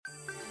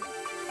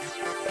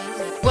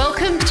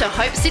Welcome to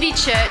Hope City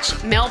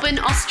Church, Melbourne,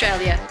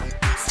 Australia.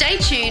 Stay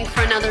tuned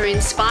for another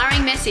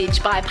inspiring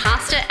message by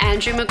Pastor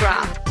Andrew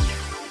McGrath.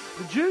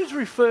 The Jews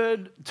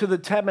referred to the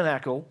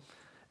tabernacle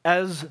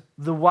as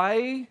the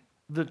way,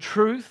 the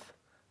truth,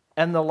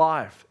 and the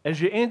life. As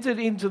you entered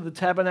into the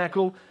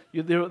tabernacle,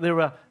 there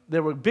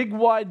were big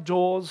wide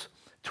doors,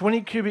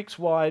 20 cubits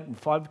wide and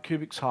 5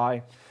 cubits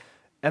high.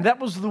 And that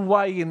was the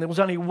way in. There was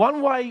only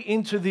one way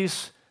into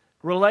this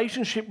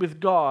relationship with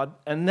God,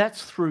 and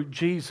that's through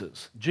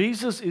Jesus.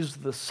 Jesus is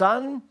the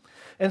Son.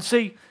 And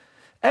see,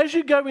 as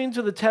you go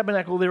into the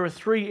tabernacle, there are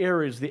three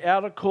areas: the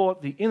outer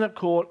court, the inner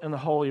court, and the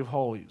Holy of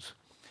Holies.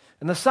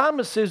 And the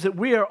psalmist says that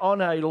we are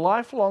on a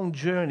lifelong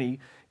journey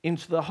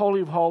into the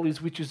Holy of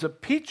Holies, which is a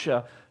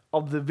picture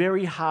of the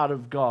very heart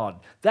of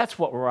God. That's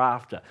what we're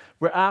after.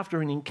 We're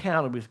after an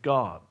encounter with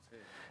God.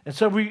 And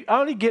so we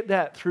only get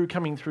that through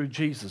coming through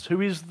Jesus,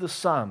 who is the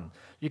Son.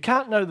 You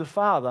can't know the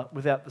Father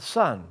without the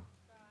Son.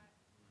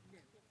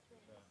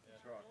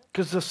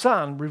 Because the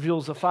Son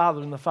reveals the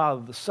Father and the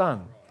Father the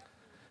Son.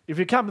 If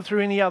you come through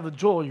any other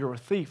door, you're a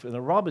thief and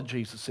a robber,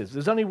 Jesus says.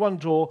 There's only one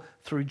door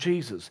through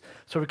Jesus.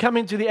 So we come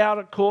into the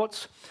outer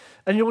courts,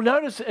 and you'll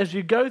notice as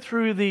you go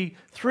through the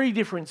three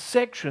different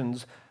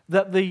sections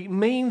that the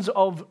means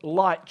of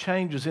light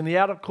changes. In the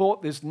outer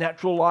court, there's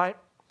natural light.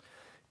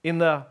 In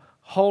the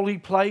holy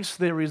place,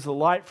 there is the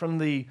light from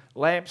the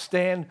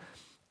lampstand.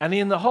 And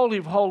in the Holy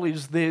of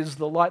Holies, there's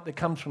the light that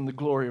comes from the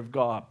glory of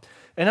God.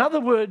 In other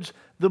words,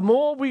 the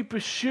more we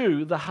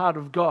pursue the heart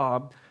of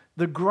God,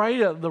 the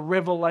greater the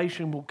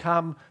revelation will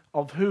come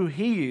of who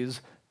He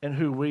is and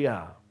who we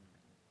are.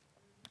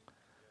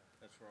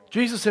 That's right.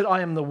 Jesus said,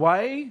 I am the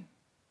way.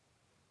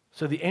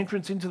 So the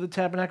entrance into the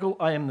tabernacle,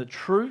 I am the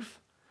truth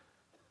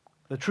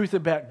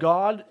about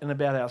God and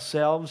about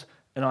ourselves,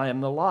 and I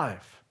am the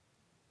life.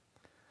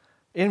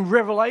 In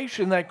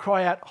Revelation, they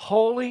cry out,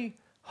 holy,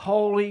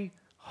 holy,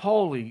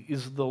 holy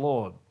is the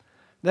Lord.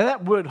 Now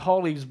that word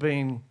holy has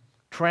been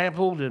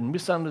trampled and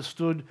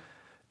misunderstood,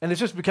 and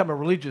it's just become a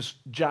religious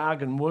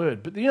jargon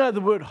word. But you know, the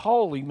word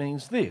holy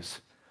means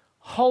this: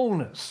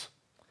 wholeness.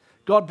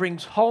 God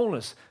brings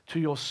wholeness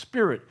to your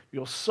spirit,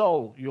 your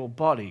soul, your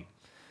body.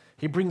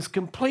 He brings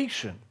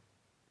completion.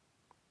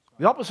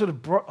 The opposite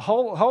of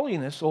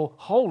holiness or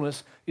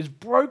wholeness is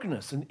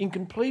brokenness and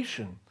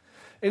incompletion.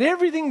 And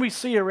everything we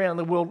see around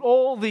the world,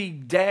 all the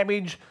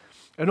damage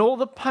and all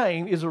the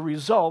pain is a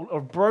result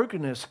of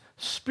brokenness,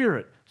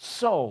 spirit,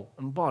 soul,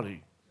 and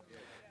body.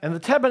 And the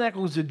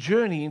tabernacle is a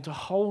journey into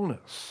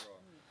wholeness.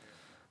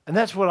 And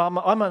that's what I'm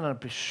on a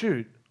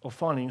pursuit of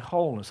finding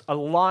wholeness,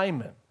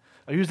 alignment.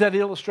 I used that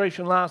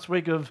illustration last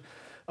week of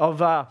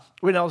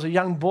when I was a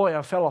young boy,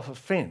 I fell off a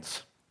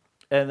fence.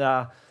 And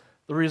the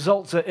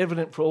results are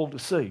evident for all to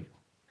see.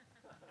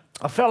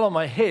 I fell on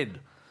my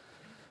head.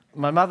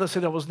 My mother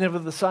said I was never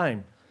the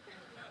same.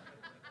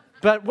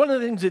 But one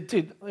of the things it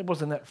did, it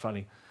wasn't that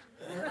funny.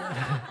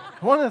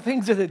 One of the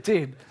things that it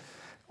did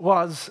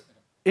was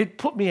it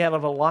put me out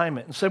of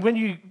alignment. And so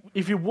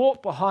if you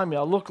walk behind me,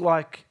 I look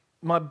like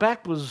my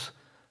back was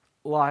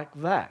like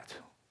that.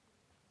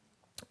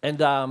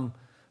 And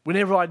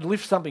whenever I'd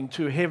lift something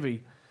too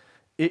heavy,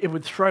 it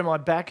would throw my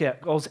back out.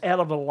 I was out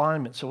of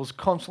alignment, so I was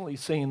constantly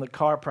seeing the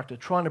chiropractor,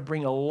 trying to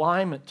bring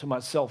alignment to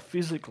myself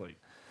physically.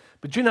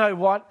 But you know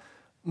what?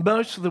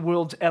 Most of the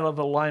world's out of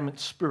alignment,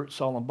 spirit,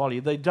 soul, and body.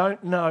 They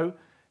don't know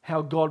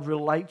how God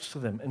relates to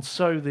them, and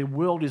so their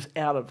world is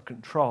out of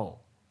control.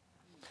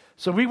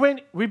 So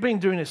we've been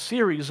doing a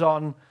series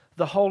on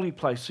the holy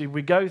place. So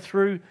we go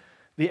through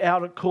the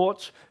outer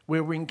courts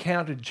where we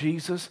encountered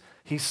Jesus,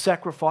 His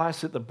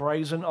sacrifice at the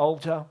brazen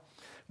altar,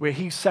 where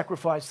He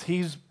sacrificed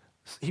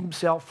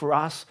Himself for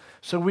us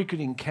so we could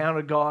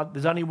encounter God.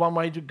 There's only one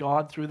way to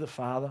God, through the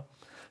Father.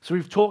 So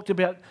we've talked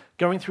about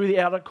going through the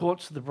outer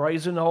courts, the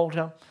brazen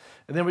altar,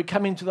 and then we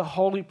come into the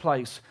holy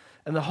place.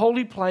 And the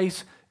holy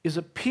place is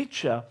a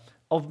picture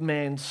of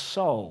man's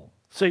soul.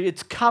 So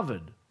it's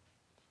covered.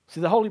 See,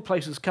 the holy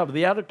place is covered.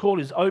 The outer court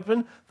is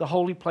open. The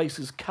holy place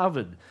is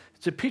covered.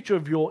 It's a picture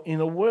of your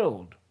inner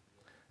world.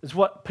 It's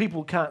what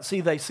people can't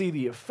see. They see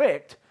the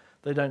effect.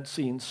 They don't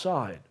see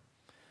inside.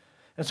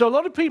 And so a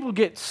lot of people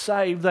get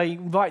saved. They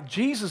invite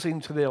Jesus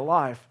into their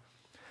life,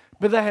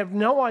 but they have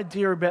no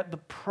idea about the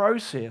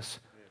process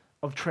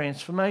of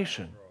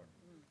transformation.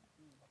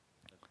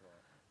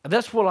 And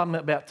that's what I'm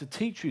about to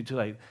teach you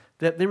today,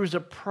 that there is a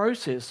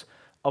process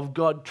of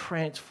God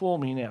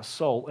transforming our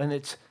soul, and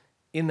it's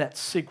in that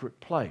secret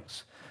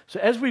place. So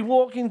as we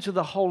walk into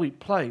the holy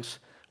place,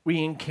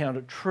 we encounter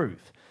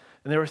truth.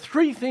 And there are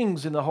three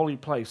things in the holy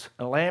place: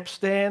 a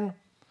lampstand,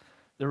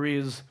 there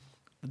is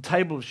the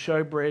table of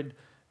showbread,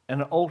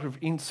 and an altar of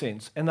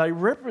incense. And they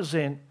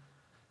represent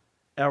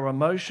our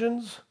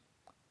emotions,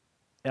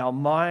 our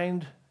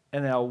mind,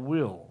 and our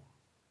will.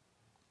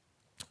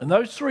 And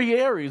those three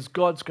areas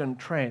God's going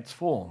to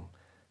transform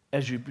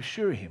as you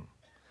pursue Him.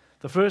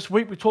 The first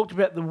week we talked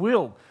about the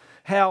will,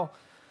 how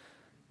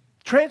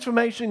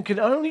transformation can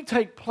only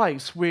take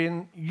place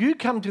when you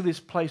come to this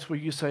place where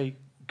you say,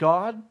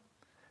 God,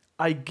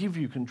 I give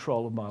you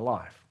control of my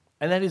life.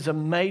 And that is a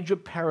major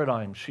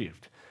paradigm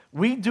shift.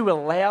 we do a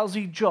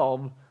lousy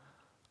job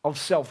of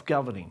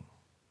self-governing.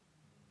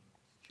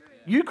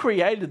 You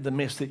created the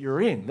mess that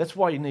you're in. That's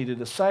why you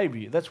needed a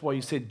Savior. That's why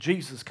you said,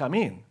 Jesus, come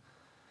in.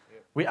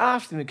 We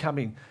asked him to come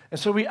in. And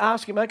so we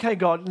asked him, okay,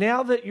 God,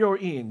 now that you're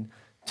in,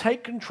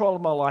 take control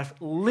of my life.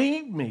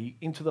 Lead me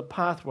into the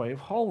pathway of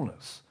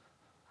wholeness.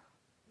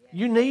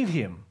 You need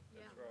him.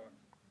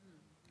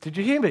 Did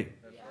you hear me?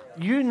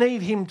 You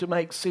need him to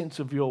make sense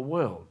of your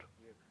world.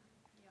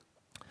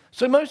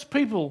 So most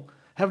people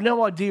have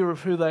no idea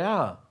of who they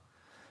are.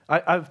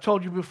 I've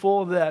told you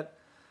before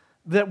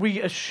that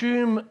we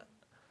assume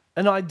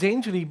an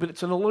identity, but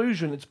it's an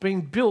illusion. It's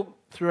been built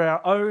through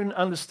our own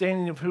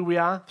understanding of who we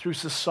are, through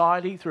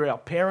society, through our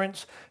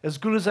parents, as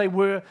good as they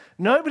were.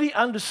 Nobody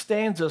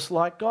understands us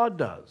like God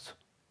does.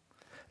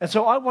 And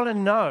so I want to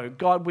know,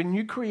 God, when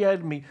you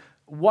created me,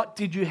 what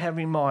did you have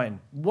in mind?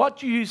 What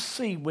do you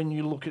see when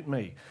you look at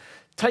me?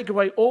 Take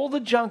away all the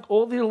junk,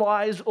 all the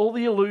lies, all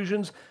the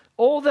illusions,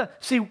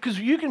 because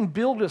you can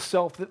build a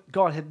self that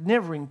God had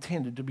never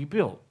intended to be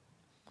built.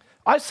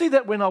 I see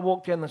that when I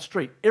walk down the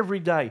street every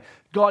day.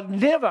 God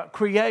never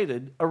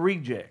created a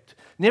reject,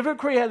 never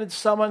created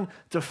someone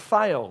to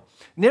fail,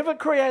 never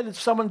created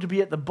someone to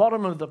be at the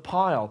bottom of the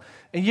pile.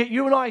 And yet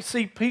you and I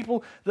see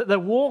people that they're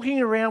walking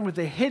around with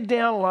their head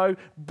down low,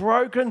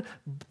 broken,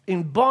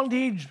 in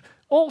bondage,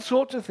 all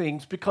sorts of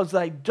things because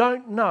they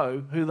don't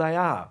know who they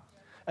are.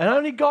 And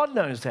only God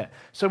knows that.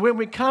 So when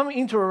we come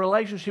into a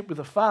relationship with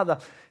the Father,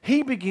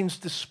 he begins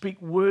to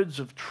speak words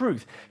of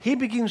truth. He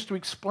begins to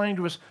explain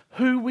to us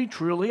who we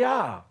truly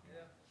are.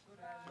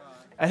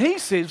 And he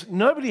says,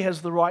 nobody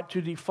has the right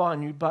to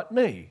define you but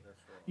me.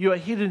 You are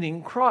hidden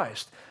in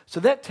Christ. So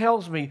that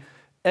tells me,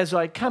 as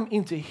I come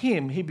into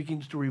him, he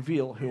begins to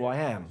reveal who I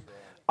am.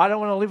 I don't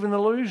want to live in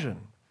illusion.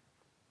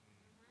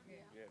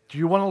 Do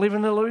you want to live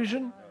in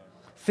illusion?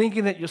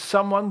 Thinking that you're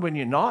someone when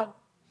you're not?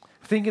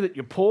 Thinking that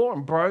you're poor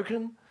and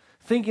broken?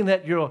 Thinking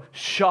that you're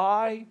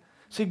shy?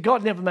 See,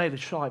 God never made a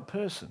shy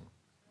person.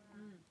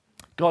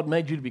 God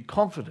made you to be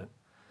confident,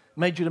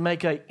 made you to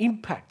make an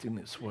impact in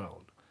this world.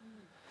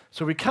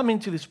 So we come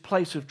into this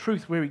place of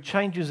truth where he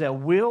changes our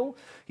will,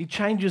 he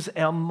changes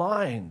our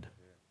mind.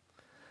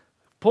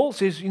 Paul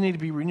says you need to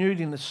be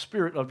renewed in the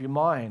spirit of your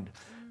mind.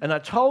 And I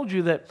told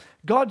you that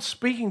God's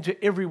speaking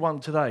to everyone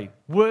today,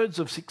 words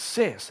of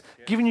success,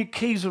 giving you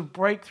keys of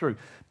breakthrough.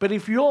 But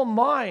if your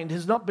mind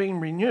has not been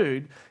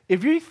renewed,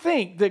 if you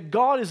think that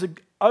God is an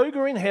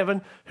ogre in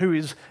heaven who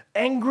is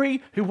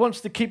angry, who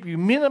wants to keep you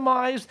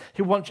minimized,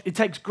 it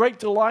takes great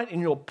delight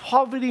in your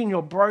poverty and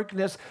your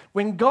brokenness,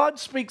 when God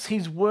speaks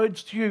his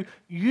words to you,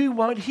 you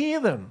won't hear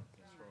them.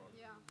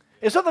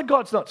 It's not that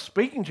God's not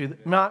speaking to you.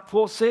 Mark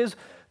 4 says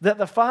that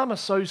the farmer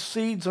sows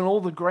seeds on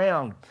all the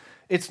ground.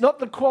 It's not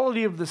the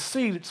quality of the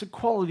seed, it's the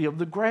quality of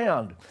the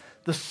ground.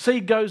 The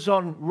seed goes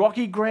on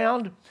rocky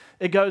ground,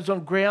 it goes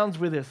on grounds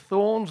where there are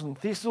thorns and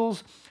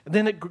thistles, and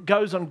then it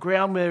goes on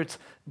ground where it's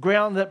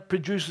ground that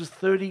produces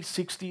 30,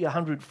 60,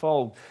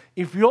 100-fold.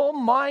 If your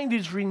mind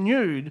is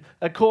renewed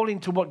according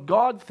to what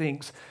God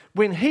thinks,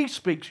 when he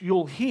speaks,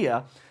 you'll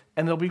hear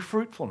and there'll be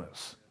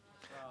fruitfulness.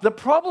 The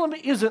problem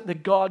isn't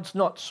that God's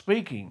not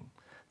speaking.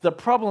 The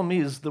problem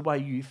is the way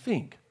you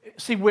think.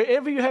 See,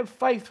 wherever you have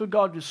faith for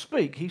God to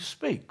speak, he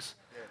speaks.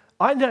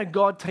 I know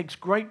God takes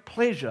great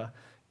pleasure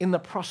in the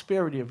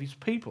prosperity of his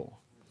people.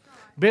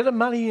 Better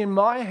money in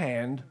my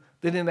hand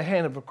than in the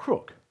hand of a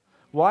crook.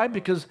 Why?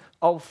 Because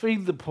I'll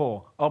feed the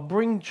poor. I'll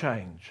bring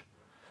change.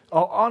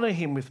 I'll honour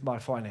him with my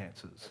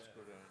finances.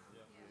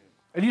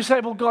 And you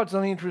say, well, God's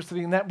not interested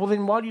in that. Well,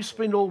 then why do you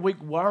spend all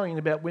week worrying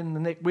about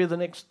where the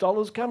next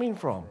dollar's coming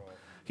from?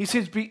 He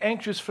says, be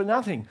anxious for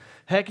nothing.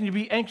 How can you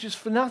be anxious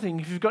for nothing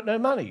if you've got no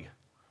money?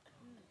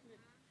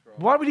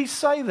 Why would he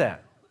say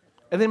that?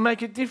 And then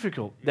make it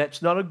difficult.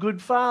 That's not a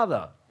good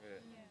father.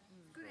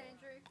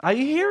 Are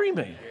you hearing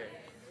me?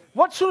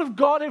 What sort of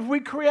God have we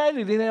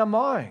created in our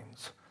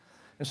minds?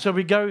 And so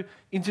we go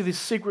into this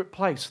secret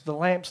place. The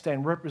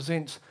lampstand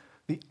represents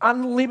the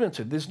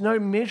unlimited. There's no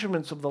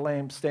measurements of the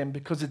lampstand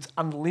because it's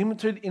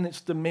unlimited in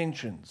its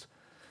dimensions.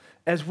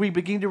 As we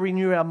begin to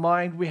renew our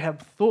mind, we have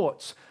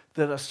thoughts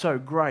that are so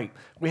great.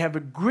 We have a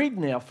grid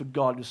now for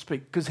God to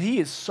speak because he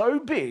is so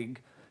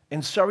big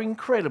and so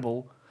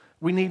incredible.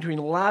 We need to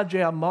enlarge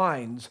our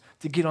minds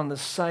to get on the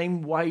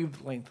same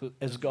wavelength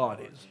as God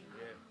is.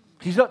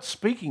 He's not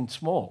speaking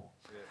small.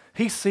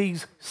 He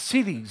sees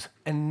cities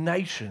and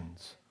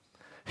nations.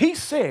 He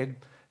said,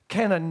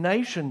 can a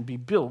nation be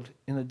built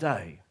in a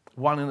day?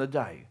 One in a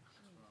day.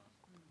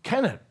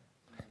 Can it?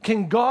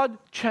 Can God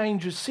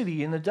change a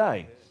city in a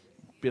day?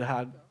 Bit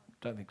hard,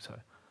 don't think so.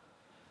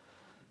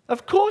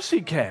 Of course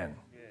he can.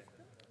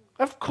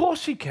 Of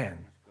course he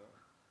can.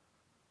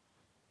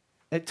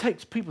 It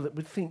takes people that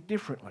would think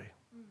differently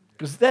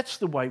because that's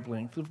the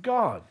wavelength of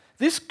God.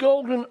 This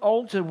golden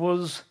altar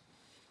was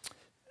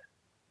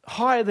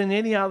higher than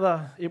any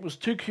other. It was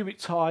 2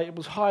 cubits high. It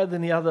was higher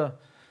than the other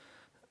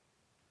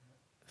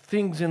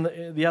things in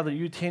the other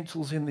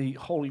utensils in the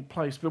holy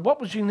place. But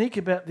what was unique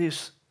about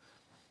this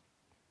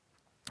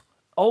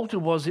altar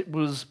was it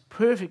was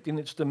perfect in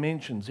its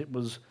dimensions. It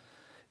was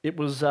It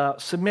was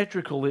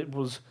symmetrical. It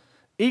was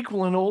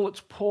equal in all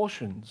its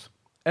portions.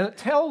 And it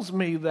tells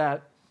me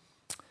that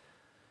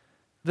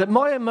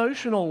my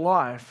emotional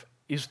life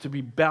is to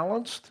be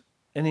balanced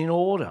and in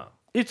order.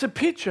 It's a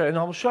picture, and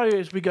I'll show you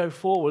as we go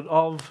forward,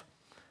 of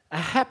a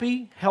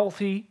happy,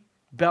 healthy,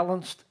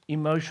 balanced,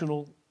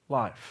 emotional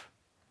life.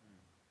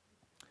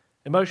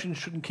 Emotions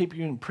shouldn't keep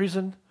you in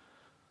prison,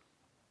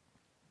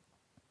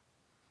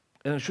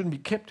 and it shouldn't be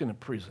kept in a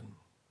prison.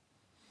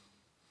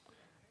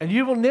 And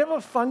you will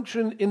never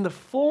function in the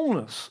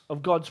fullness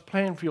of God's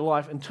plan for your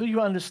life until you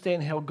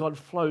understand how God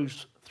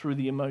flows through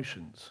the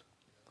emotions.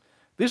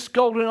 This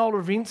golden altar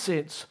of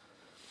incense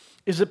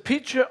is a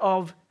picture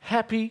of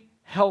happy,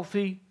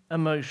 healthy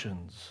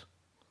emotions.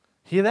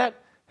 Hear that?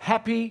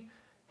 Happy,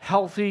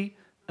 healthy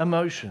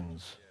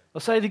emotions.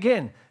 I'll say it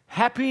again.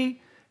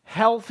 Happy,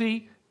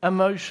 healthy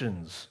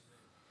emotions.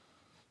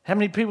 How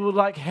many people would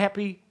like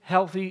happy,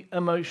 healthy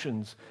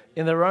emotions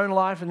in their own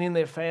life and in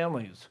their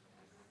families?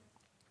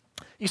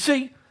 You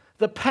see,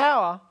 the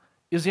power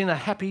is in a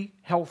happy,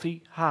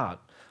 healthy heart.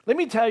 Let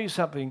me tell you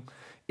something.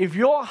 If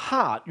your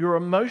heart, your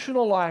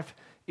emotional life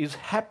is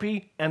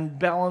happy and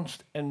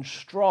balanced and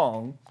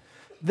strong,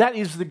 that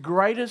is the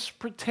greatest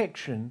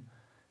protection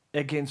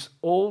against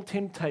all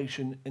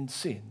temptation and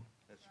sin.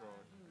 That's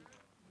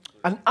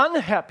right. An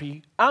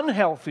unhappy,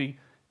 unhealthy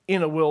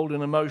inner world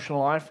and emotional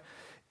life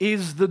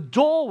is the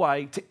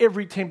doorway to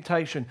every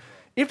temptation.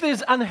 If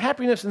there's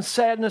unhappiness and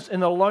sadness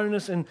and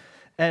aloneness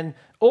and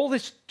all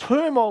this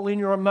turmoil in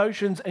your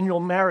emotions and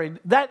you're married,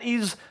 that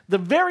is the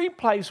very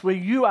place where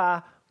you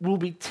will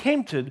be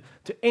tempted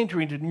to enter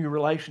into new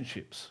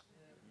relationships.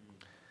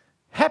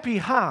 Happy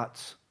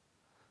hearts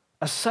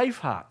are safe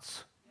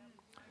hearts.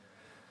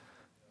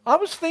 I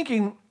was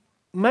thinking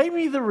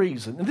maybe the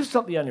reason, and this is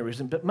not the only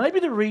reason, but maybe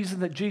the reason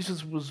that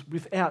Jesus was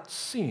without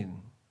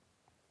sin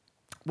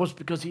was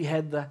because he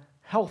had the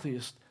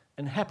healthiest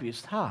and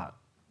happiest heart.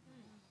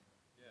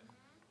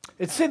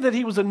 It said that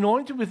he was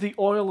anointed with the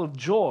oil of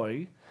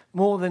joy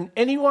more than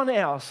anyone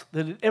else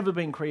that had ever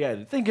been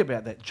created. Think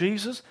about that.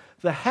 Jesus,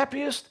 the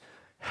happiest,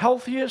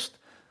 healthiest,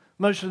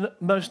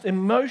 most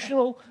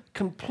emotional,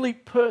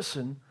 complete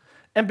person.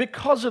 And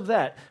because of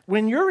that,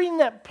 when you're in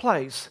that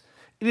place,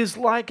 it is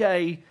like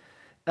a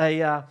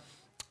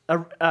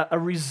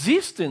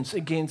resistance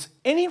against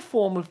any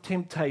form of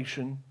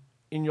temptation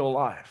in your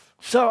life.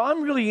 So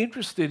I'm really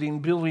interested in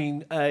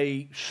building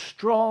a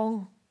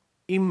strong,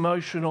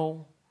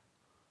 emotional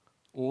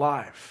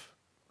life.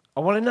 I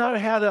want to know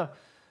how to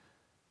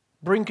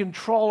bring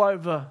control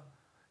over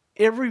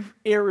every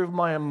area of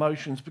my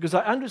emotions, because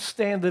I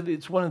understand that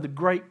it's one of the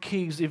great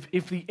keys.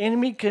 If the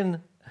enemy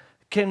can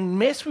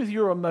mess with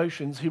your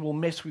emotions, he will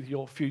mess with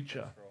your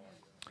future.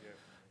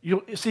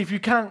 You see, if you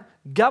can't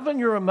govern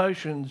your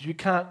emotions, you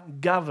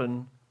can't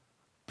govern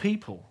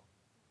people.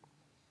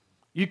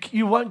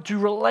 You won't do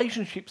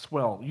relationships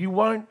well. You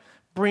won't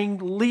bring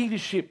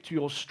leadership to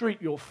your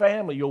street, your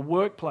family, your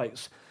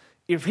workplace.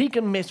 If he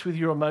can mess with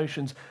your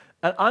emotions,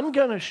 and I'm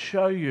going to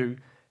show you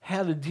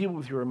how to deal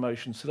with your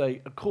emotions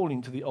today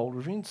according to the altar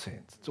of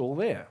incense. It's all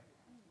there.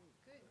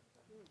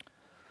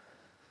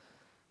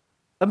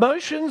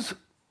 Emotions,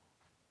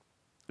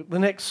 the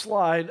next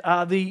slide,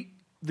 are the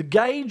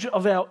gauge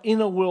of our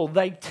inner world.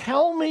 They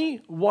tell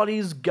me what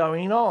is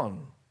going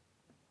on.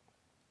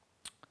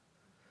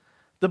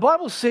 The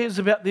Bible says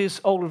about this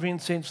altar of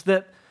incense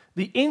that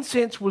the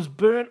incense was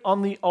burnt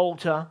on the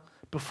altar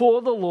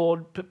before the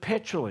Lord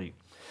perpetually.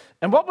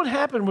 And what would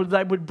happen was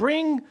they would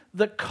bring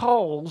the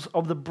coals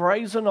of the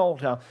brazen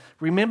altar.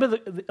 Remember,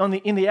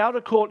 in the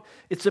outer court,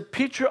 it's a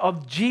picture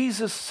of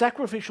Jesus'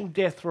 sacrificial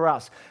death for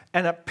us.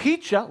 And a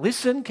picture,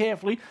 listen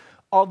carefully,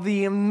 of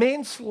the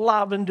immense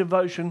love and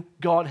devotion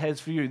God has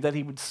for you, that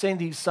he would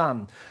send his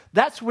son.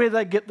 That's where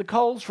they get the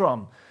coals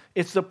from.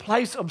 It's the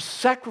place of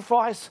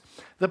sacrifice,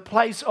 the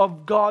place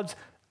of God's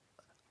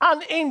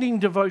unending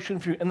devotion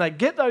for you. And they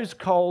get those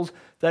coals,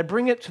 they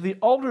bring it to the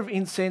altar of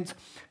incense,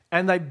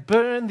 and they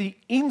burn the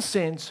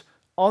incense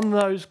on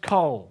those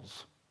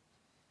coals.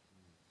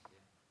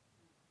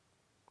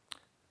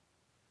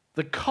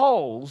 The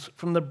coals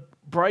from the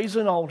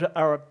brazen altar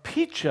are a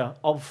picture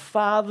of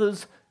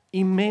Father's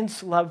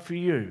immense love for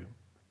you.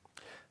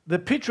 The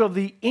picture of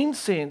the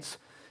incense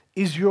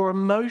is your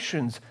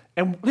emotions.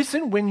 And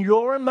listen, when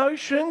your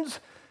emotions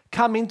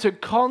come into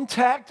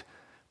contact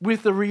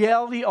with the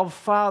reality of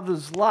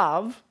Father's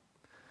love,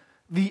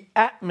 the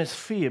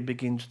atmosphere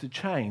begins to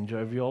change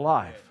over your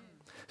life.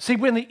 See,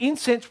 when the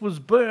incense was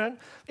burnt,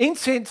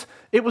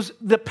 it was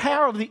the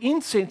power of the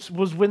incense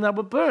was when they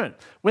were burnt.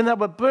 When they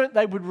were burnt,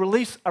 they would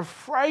release a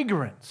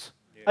fragrance.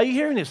 Are you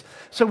hearing this?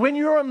 So when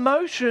your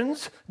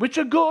emotions, which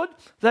are good,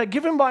 they're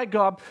given by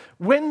God,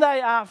 when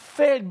they are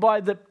fed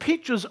by the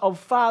pictures of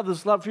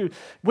Father's love for you,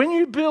 when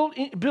you build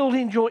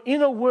in your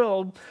inner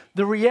world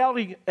the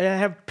reality,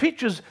 have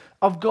pictures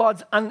of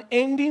God's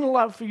unending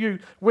love for you,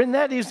 when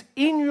that is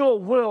in your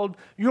world,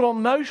 your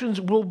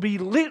emotions will be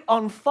lit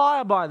on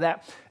fire by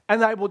that.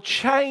 and they will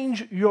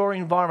change your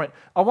environment.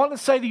 I want to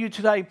say to you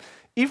today,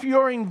 if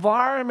your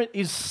environment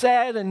is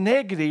sad and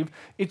negative,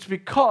 it's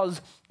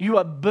because you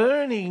are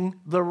burning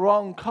the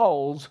wrong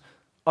coals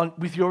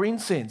with your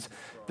incense.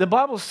 The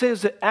Bible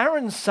says that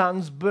Aaron's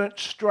sons burnt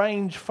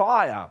strange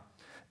fire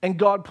and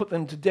God put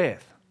them to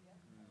death.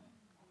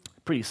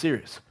 Pretty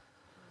serious.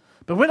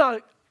 But when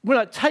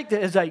I take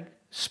that as a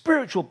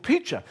spiritual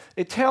picture,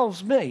 it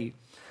tells me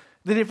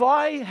that if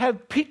I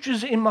have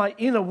pictures in my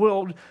inner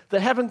world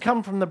that haven't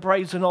come from the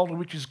brazen altar,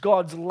 which is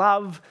God's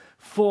love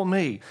for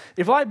me,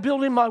 if I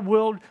build in my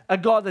world a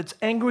God that's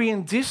angry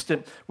and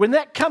distant, when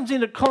that comes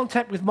into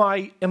contact with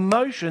my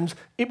emotions,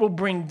 it will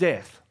bring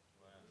death.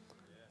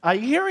 Are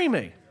you hearing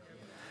me?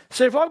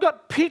 So if I've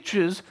got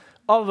pictures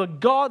of a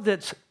God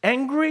that's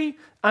angry,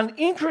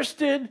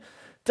 uninterested,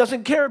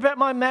 doesn't care about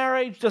my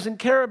marriage, doesn't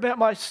care about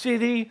my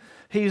city,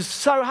 he's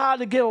so hard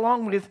to get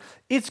along with,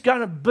 it's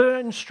going to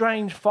burn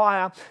strange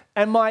fire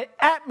and my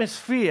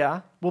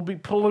atmosphere will be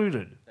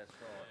polluted. That's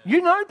right.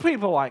 You know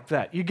people like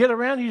that. You get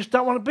around, you just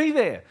don't want to be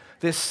there.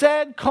 They're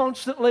sad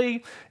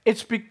constantly.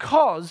 It's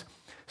because,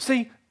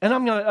 see, and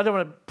I don't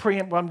want to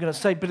preempt what I'm going to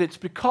say, but it's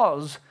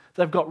because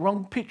they've got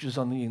wrong pictures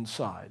on the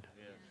inside.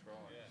 Yeah, that's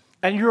right.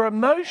 And your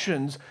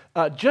emotions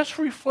are just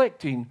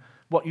reflecting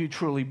what you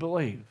truly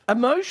believe.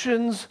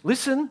 Emotions,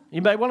 listen,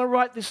 you may want to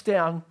write this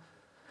down.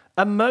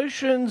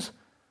 Emotions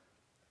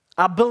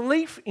are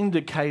belief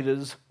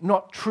indicators,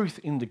 not truth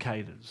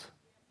indicators.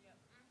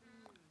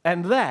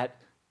 And that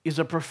is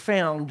a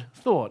profound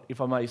thought,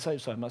 if I may say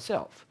so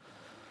myself.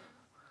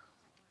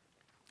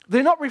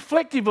 They're not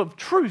reflective of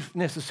truth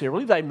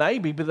necessarily. They may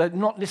be, but they're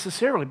not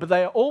necessarily. But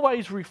they are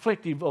always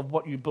reflective of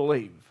what you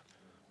believe.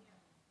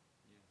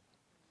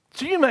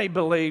 So you may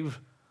believe,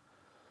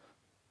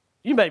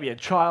 you may be a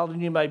child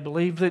and you may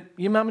believe that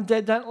your mum and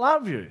dad don't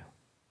love you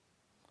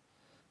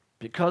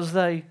because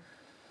they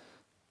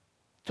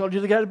told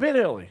you to go to bed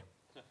early.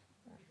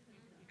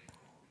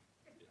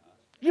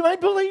 You may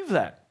believe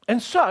that.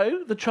 And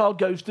so the child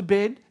goes to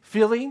bed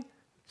feeling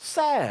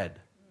sad,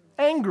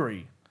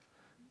 angry.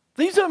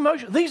 These are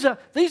emotions.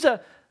 These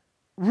are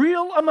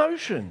real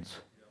emotions.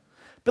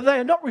 But they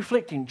are not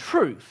reflecting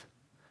truth.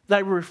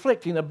 They were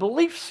reflecting a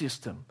belief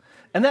system.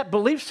 And that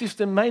belief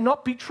system may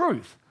not be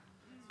truth.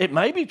 It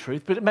may be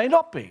truth, but it may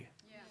not be.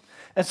 Yeah.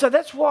 And so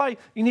that's why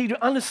you need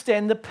to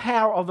understand the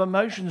power of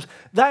emotions.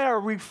 They are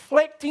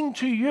reflecting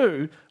to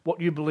you what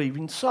you believe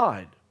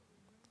inside.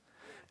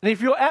 And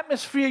if your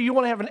atmosphere, you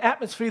want to have an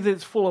atmosphere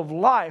that's full of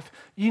life,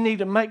 you need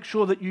to make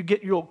sure that you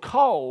get your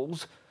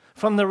coals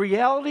from the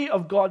reality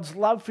of God's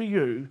love for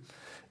you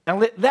and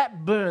let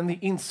that burn the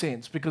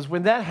incense, because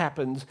when that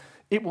happens,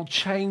 it will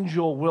change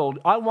your world.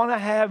 I want to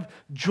have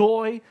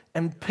joy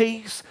and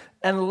peace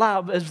and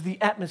love as the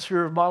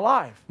atmosphere of my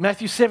life.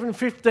 Matthew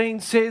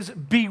 7:15 says,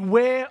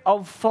 beware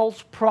of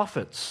false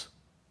prophets.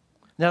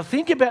 Now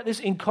think about this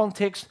in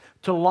context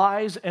to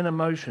lies and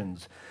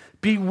emotions.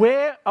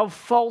 Beware of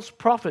false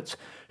prophets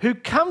who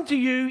come to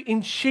you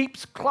in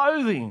sheep's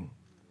clothing.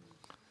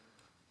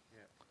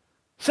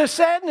 So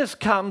sadness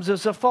comes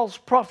as a false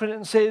prophet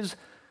and says,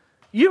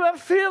 you are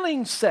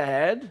feeling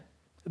sad,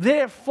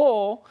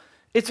 therefore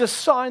it's a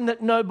sign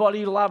that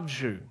nobody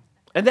loves you.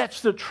 And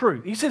that's the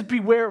truth. He says,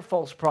 beware of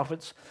false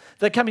prophets.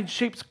 They come in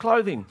sheep's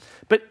clothing,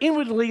 but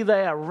inwardly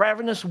they are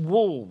ravenous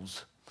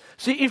wolves.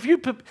 See, if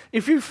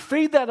you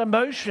feed that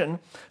emotion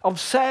of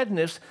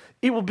sadness,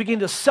 it will begin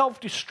to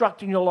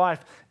self-destruct in your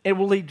life. It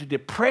will lead to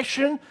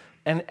depression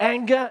and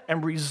anger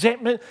and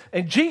resentment.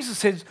 And Jesus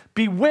says,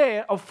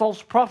 beware of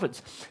false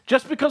prophets.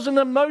 Just because an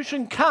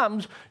emotion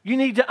comes, you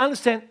need to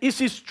understand, is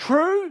this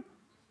true?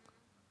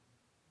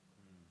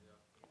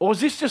 Or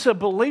is this just a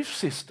belief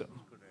system?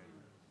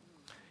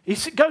 He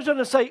goes on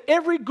to say,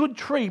 every good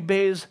tree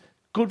bears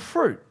good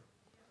fruit.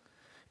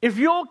 If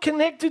you're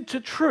connected to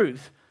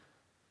truth,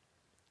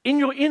 in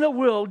your inner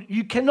world,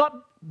 you cannot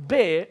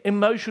bear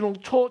emotional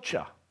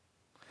torture.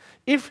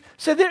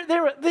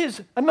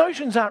 There's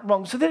emotions aren't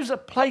wrong. So there's a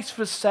place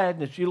for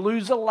sadness. You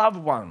lose a loved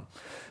one.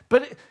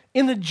 But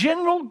in the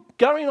general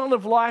going on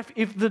of life,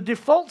 if the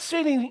default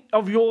setting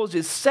of yours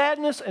is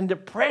sadness and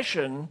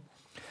depression,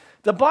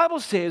 the Bible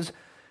says,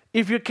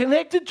 if you're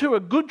connected to a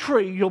good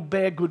tree, you'll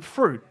bear good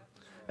fruit.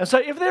 And so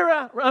if there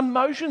are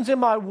emotions in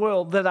my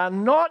world that are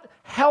not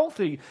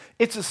healthy,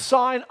 it's a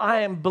sign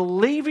I am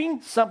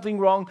believing something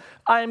wrong.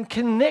 I am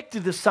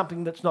connected to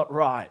something that's not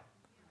right.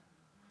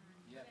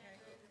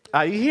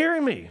 Are you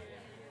hearing me?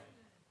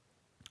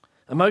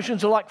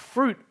 Emotions are like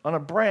fruit on a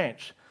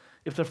branch.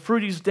 If the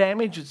fruit is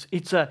damaged,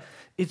 it's a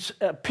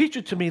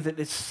picture to me that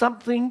there's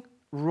something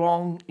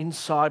wrong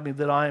inside me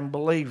that I am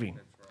believing.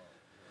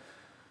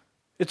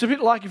 It's a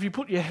bit like if you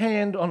put your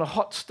hand on a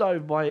hot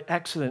stove by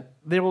accident,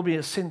 there will be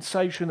a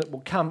sensation that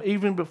will come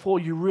even before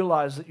you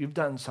realize that you've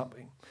done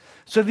something.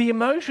 So the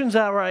emotions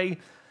are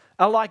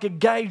like a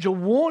gauge, a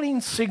warning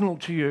signal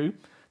to you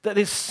that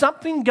there's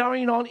something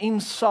going on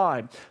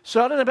inside.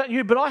 So I don't know about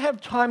you, but I have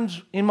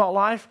times in my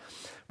life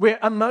where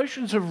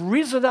emotions have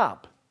risen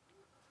up.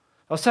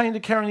 I was saying to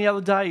Karen the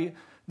other day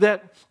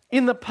that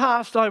in the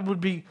past I would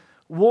be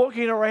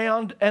walking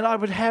around and I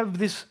would have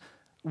this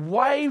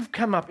wave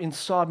come up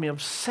inside me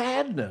of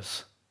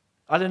sadness.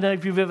 I don't know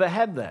if you've ever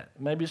had that.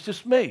 Maybe it's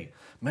just me.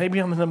 Maybe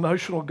I'm an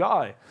emotional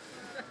guy.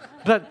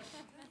 But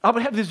I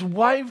would have this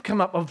wave come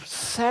up of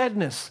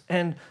sadness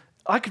and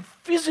I could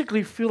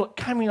physically feel it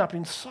coming up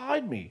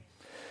inside me.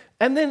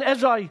 And then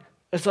as I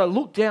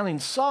looked down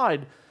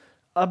inside,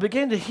 I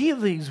began to hear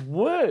these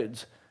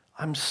words,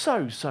 I'm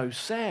so, so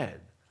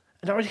sad.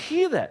 And I would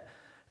hear that.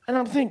 And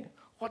I'm thinking,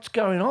 what's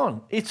going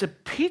on? It's a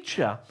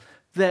picture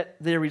that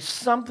there is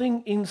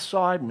something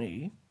inside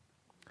me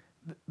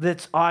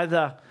that's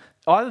either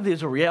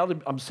there's a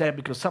reality, I'm sad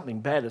because something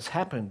bad has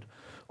happened,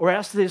 or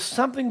else there's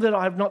something that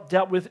I've not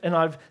dealt with and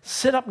I've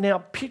set up now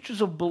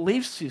pictures of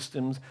belief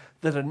systems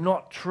that are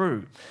not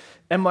true.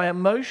 And my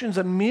emotions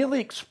are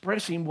merely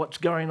expressing what's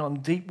going on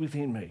deep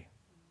within me.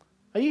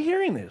 Are you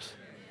hearing this?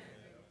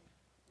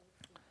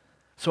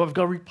 So I've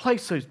got to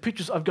replace those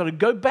pictures. I've got to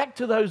go back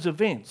to those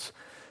events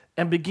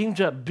and begin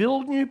to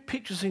build new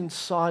pictures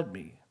inside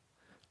me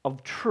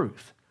of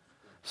truth.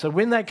 So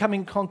when they come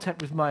in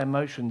contact with my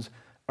emotions,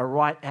 a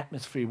right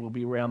atmosphere will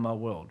be around my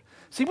world.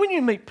 See, when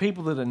you meet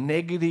people that are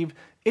negative,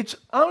 it's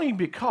only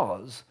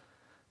because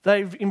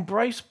they've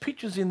embraced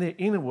pictures in their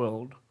inner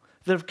world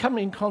that have come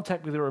in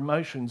contact with their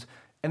emotions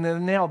and they're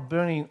now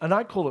burning, and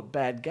I call it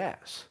bad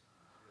gas.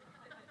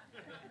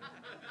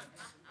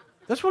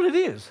 That's what it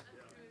is.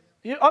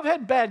 I've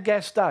had bad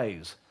gas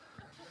days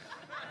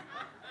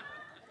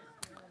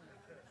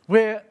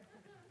where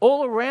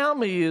all around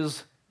me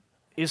is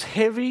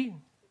heavy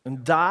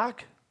and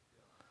dark.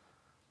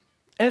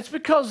 And it's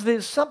because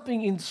there's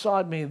something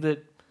inside me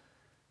that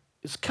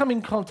is come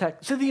in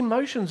contact. So the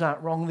emotions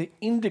aren't wrong, they're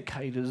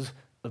indicators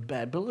of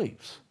bad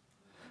beliefs.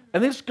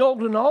 And this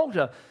golden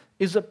altar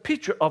is a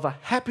picture of a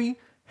happy,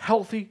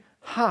 healthy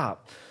heart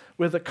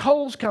where the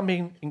coals come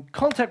in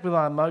contact with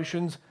our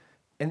emotions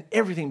and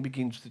everything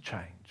begins to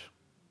change.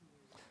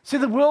 See,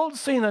 the world's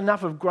seen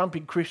enough of grumpy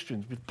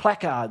Christians with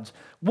placards,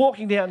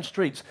 walking down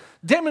streets,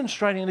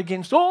 demonstrating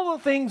against all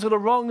the things that are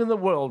wrong in the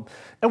world.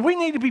 And we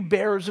need to be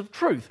bearers of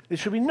truth. There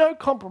should be no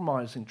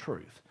compromise in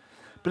truth.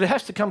 But it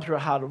has to come through a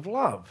heart of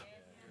love.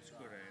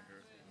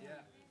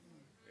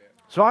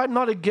 So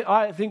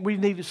I think we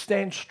need to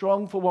stand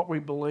strong for what we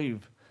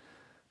believe.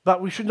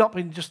 But we should not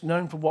be just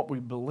known for what we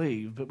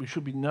believe, but we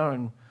should be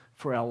known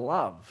for our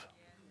love.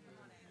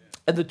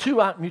 And the two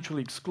aren't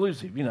mutually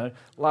exclusive,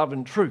 love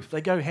and truth.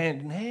 They go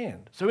hand in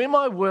hand. So in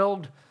my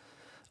world,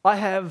 I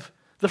have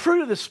the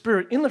fruit of the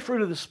Spirit. In the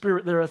fruit of the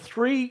Spirit, there are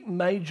three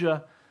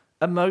major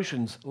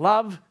emotions: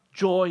 love,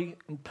 joy,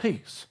 and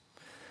peace.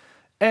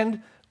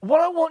 And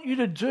what I want you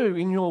to do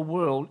in your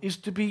world is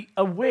to be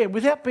aware,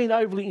 without being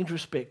overly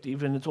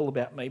introspective, and it's all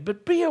about me,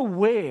 but be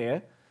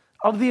aware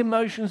of the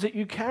emotions that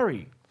you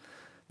carry.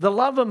 The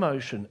love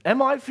emotion.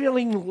 Am I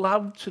feeling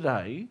loved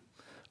today?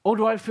 Or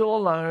do I feel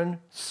alone,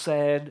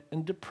 sad,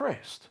 and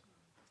depressed?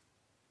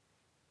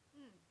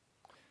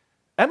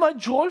 Am I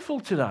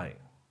joyful today?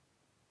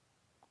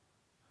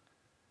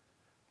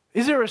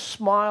 Is there a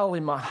smile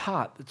in my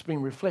heart that's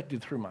being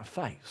reflected through my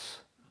face?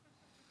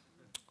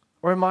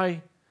 Or am I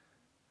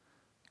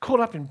caught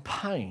up in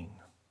pain?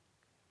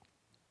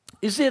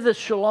 Is there the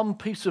shalom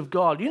peace of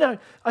God?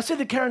 I said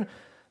to Karen,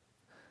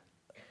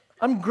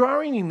 I'm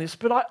growing in this,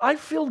 but I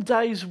feel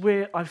days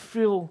where I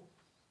feel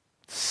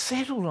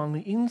settled on the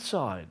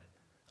inside.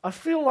 I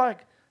feel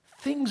like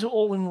things are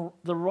all in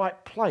the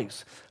right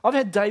place. I've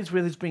had days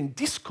where there's been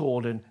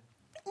discord and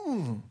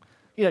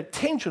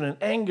tension and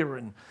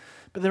anger,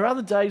 but there are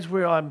other days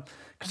where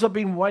because I've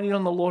been waiting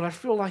on the Lord, I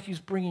feel like He's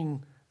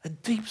bringing a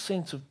deep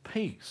sense of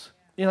peace.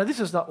 This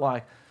is not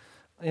like,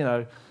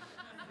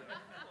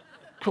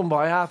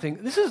 kumbaya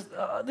thing. This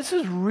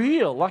is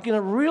real, like in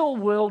a real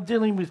world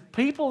dealing with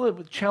people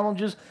with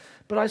challenges,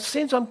 but I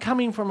sense I'm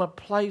coming from a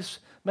place.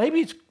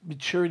 Maybe it's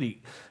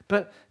maturity,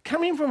 but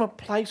coming from a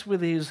place where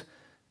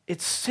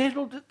it's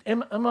settled.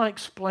 Am I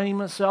explaining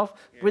myself?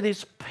 Yeah. Where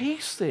there's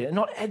peace there,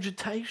 not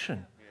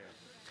agitation. Yeah.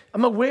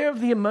 I'm aware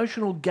of the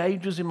emotional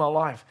gauges in my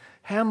life.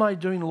 How am I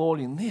doing, Lord,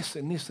 in this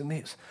and this and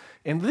this?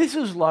 And this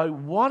is low.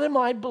 What am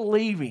I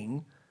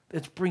believing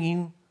that's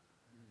bringing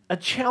a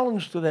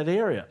challenge to that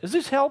area? Is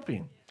this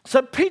helping?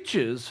 So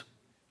pictures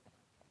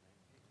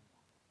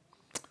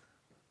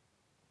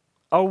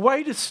are a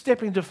way to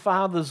step into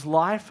Father's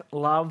life,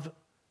 love,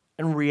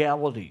 and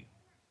reality.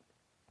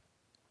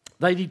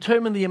 They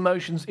determine the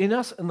emotions in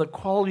us and the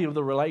quality of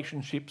the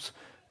relationships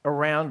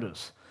around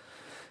us.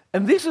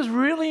 And this is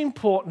really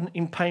important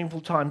in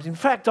painful times. In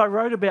fact, I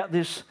wrote about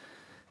this.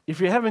 If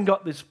you haven't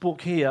got this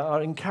book here,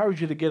 I encourage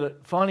you to get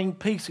it, Finding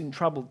Peace in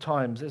Troubled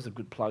Times. There's a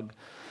good plug.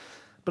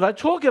 But I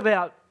talk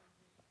about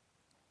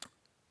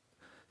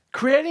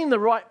creating the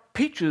right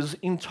pictures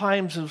in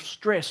times of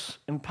stress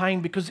and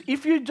pain, because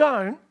if you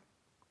don't,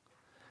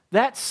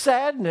 that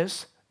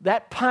sadness,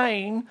 that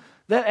pain,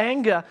 that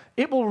anger,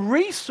 it will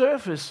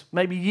resurface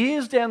maybe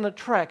years down the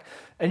track,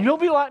 and you'll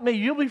be like me,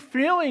 you'll be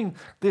feeling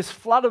this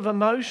flood of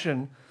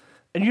emotion,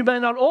 And you may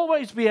not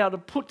always be able to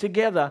put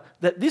together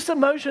that this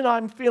emotion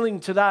I'm feeling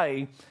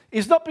today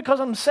is not because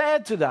I'm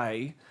sad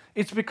today.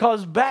 It's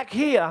because back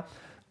here,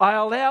 I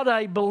allowed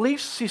a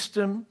belief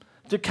system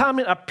to come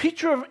in, a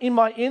picture in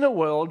my inner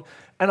world,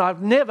 and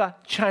I've never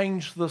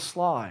changed the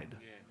slide.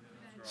 Yeah,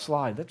 right.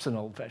 Slide, that's an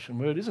old-fashioned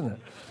word, isn't it?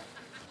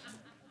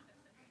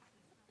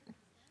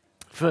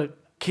 For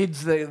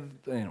kids,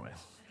 anyway.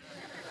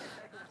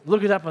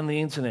 Look it up on the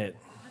internet.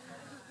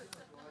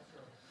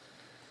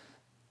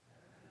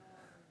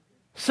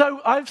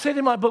 So I've said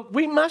in my book,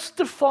 we must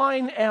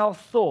define our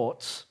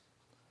thoughts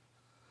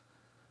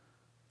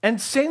and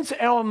sense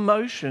our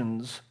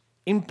emotions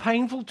in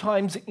painful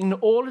times in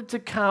order to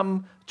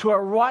come to a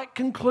right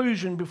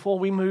conclusion before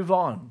we move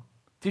on.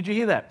 Did you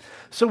hear that?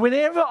 So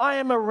whenever I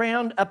am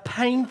around a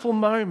painful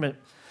moment,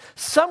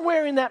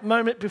 somewhere in that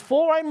moment,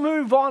 before I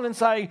move on and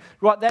say,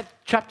 right,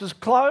 that chapter's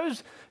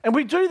closed, and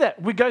we do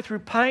that. We go through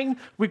pain,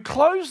 we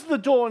close the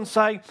door and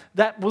say,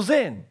 that was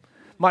then.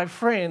 My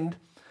friend,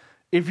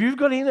 if you've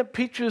got inner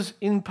pictures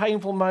in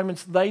painful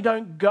moments, they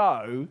don't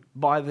go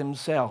by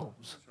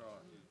themselves.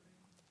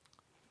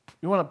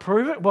 You want to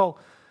prove it? Well,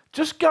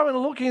 just go and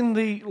look in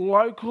the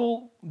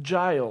local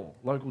jail,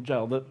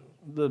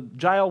 the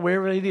jail,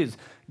 wherever it is.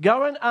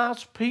 Go and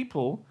ask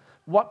people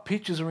what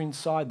pictures are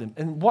inside them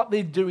and what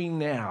they're doing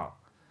now.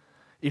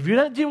 If you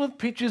don't deal with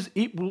pictures,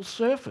 it will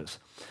surface.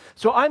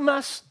 So I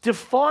must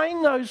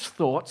define those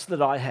thoughts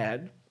that I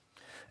had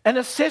and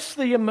assess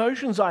the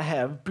emotions I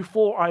have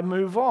before I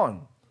move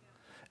on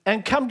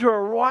and come to a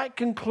right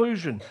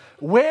conclusion.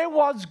 Where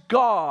was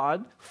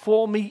God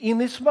for me in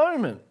this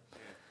moment?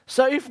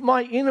 So if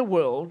my inner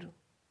world,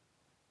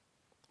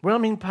 when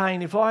I'm in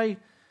pain, I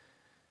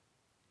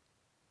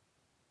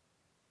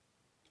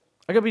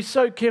got to be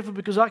so careful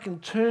because I can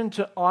turn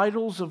to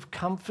idols of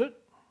comfort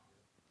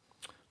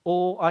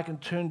or I can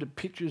turn to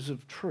pictures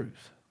of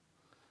truth.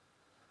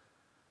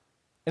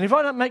 And if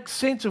I don't make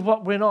sense of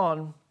what went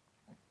on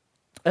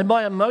and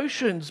my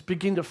emotions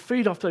begin to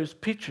feed off those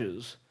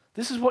pictures,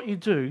 this is what you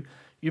do.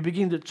 You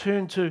begin to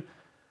turn to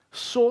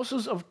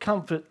sources of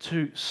comfort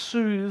to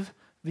soothe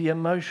the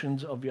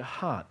emotions of your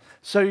heart.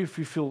 So if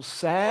you feel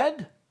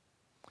sad,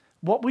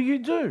 what will you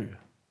do?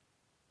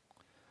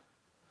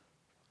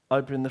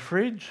 Open the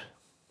fridge,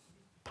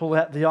 pull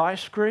out the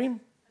ice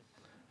cream,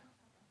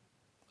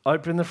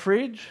 open the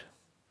fridge,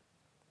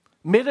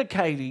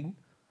 medicating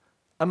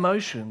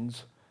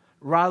emotions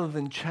rather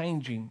than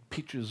changing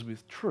pictures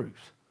with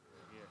truth.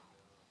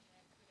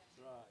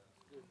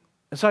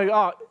 And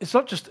so it's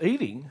not just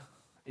eating,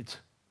 it's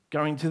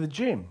going to the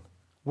gym,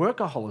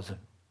 workaholism,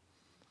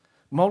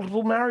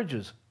 multiple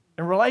marriages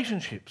and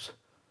relationships.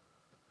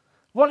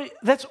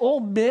 That's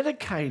all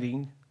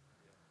medicating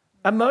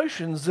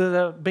emotions that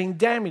are being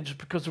damaged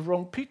because of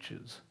wrong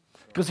pictures.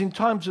 Because in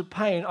times of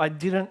pain, I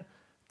didn't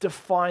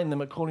define them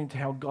according to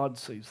how God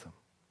sees them.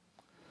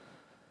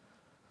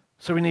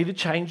 So we need to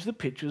change the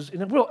pictures in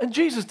the world. And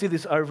Jesus did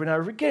this over and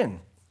over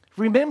again.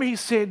 Remember, he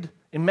said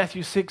in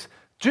Matthew 6,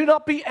 do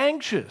not be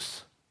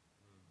anxious.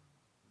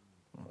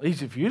 Well,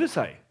 easy for you to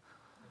say.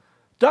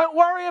 Don't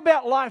worry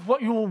about life,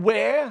 what you will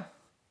wear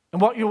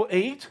and what you will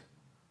eat.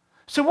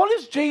 So what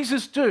does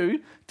Jesus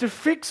do to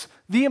fix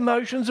the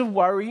emotions of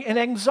worry and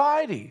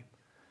anxiety?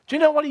 Do you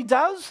know what he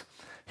does?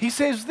 He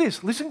says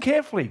this, listen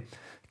carefully.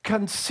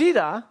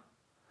 Consider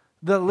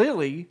the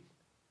lily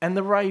and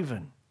the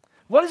raven.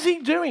 What is he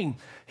doing?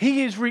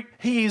 He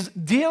is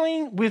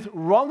dealing with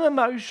wrong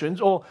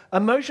emotions or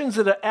emotions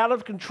that are out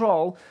of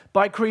control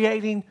by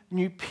creating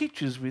new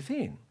pictures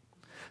within.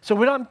 So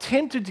when I'm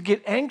tempted to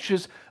get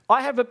anxious,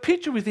 I have a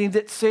picture within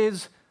that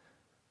says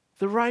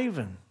the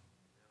raven.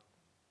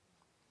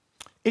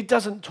 It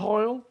doesn't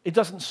toil, it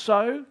doesn't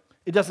sow,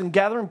 it doesn't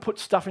gather and put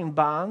stuff in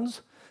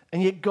barns,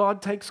 and yet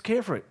God takes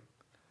care for it.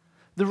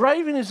 The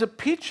raven is a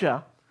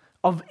picture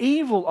of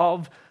evil,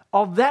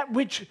 of that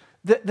which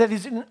that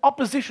is in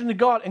opposition to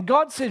God. And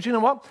God says, you know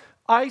what?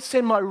 I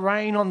send my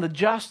rain on the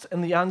just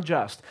and the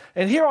unjust.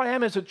 And here I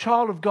am as a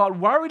child of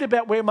God, worried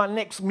about where my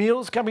next meal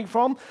is coming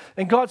from.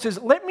 And God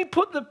says, let me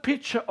put the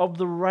picture of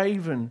the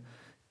raven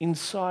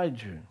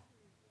inside you.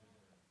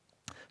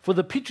 For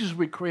the pictures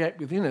we create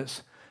within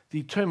us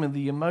determine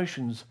the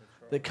emotions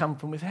that come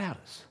from without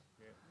us.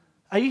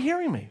 Are you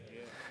hearing me?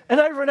 And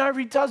over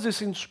he does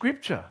this in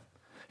Scripture.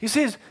 He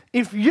says,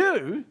 if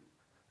you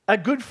are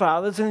good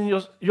fathers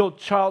and your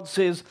child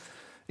says,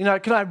 you know,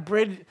 can I have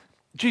bread?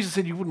 Jesus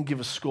said you wouldn't give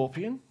a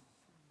scorpion.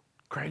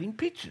 Creating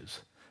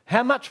pictures.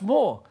 How much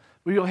more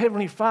will your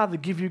Heavenly Father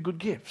give you good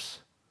gifts?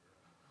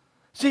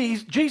 See,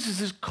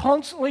 Jesus is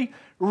constantly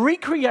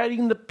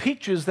recreating the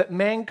pictures that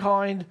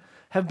mankind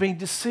have been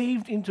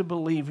deceived into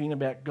believing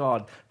about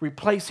God,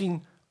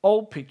 replacing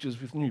old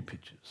pictures with new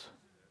pictures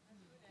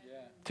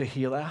to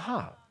heal our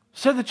heart.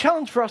 So the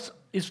challenge for us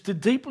is to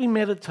deeply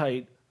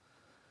meditate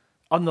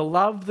on the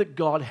love that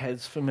God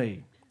has for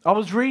me. I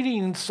was reading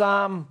in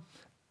Psalm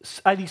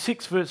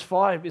 86 verse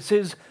 5. It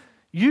says,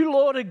 you,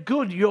 Lord, are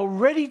good. You're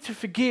ready to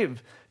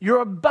forgive.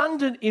 You're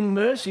abundant in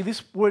mercy.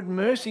 This word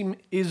mercy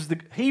is the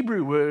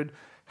Hebrew word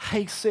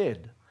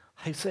hesed.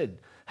 Hesed.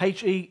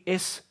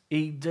 Hesed.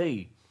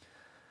 E-D.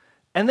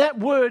 And that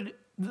word,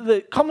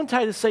 the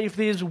commentators say if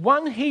there's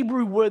one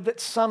Hebrew word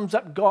that sums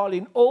up God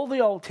in all the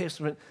Old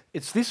Testament,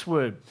 it's this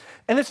word.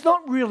 And it's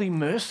not really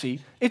mercy,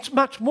 it's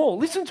much more.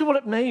 Listen to what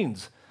it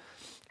means.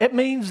 It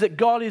means that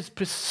God is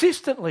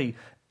persistently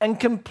and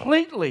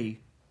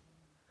completely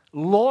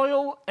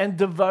loyal and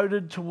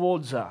devoted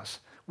towards us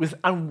with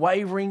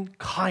unwavering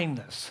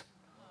kindness.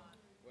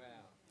 Wow.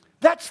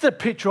 That's the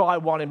picture I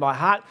want in my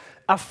heart.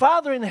 A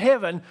Father in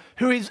heaven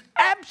who is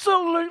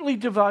absolutely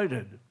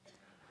devoted.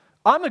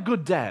 I'm a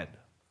good dad.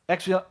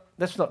 Actually,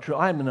 that's not true.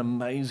 I am an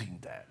amazing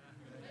dad.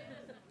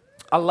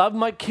 I love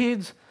my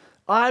kids.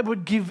 I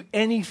would give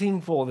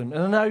anything for them.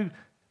 And I know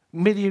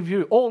many of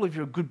you, all of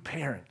you are good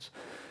parents.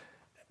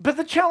 But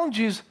the challenge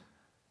is,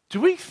 do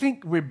we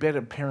think we're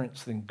better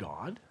parents than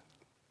God?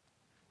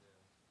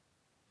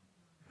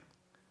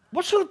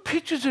 What sort of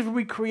pictures have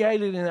we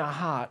created in our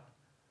heart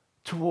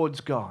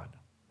towards God?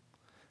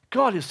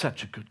 God is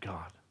such a good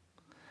God.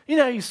 You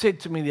know, he said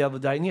to me the other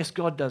day, and yes,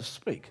 God does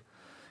speak.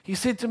 He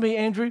said to me,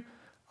 Andrew,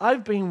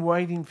 I've been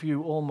waiting for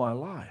you all my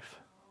life.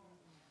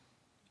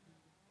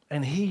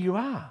 And here you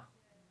are.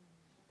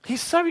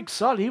 He's so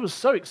excited. He was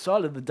so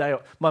excited the day.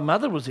 My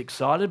mother was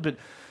excited,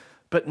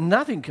 but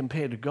nothing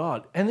compared to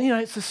God. And, you know,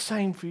 it's the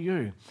same for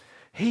you.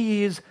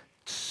 He is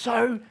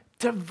so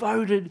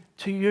devoted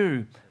to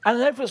you. And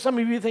I know for some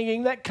of you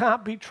thinking, that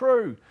can't be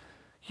true.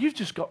 You've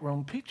just got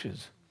wrong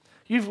pictures.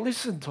 You've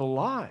listened to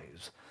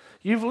lies.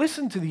 You've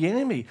listened to the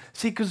enemy.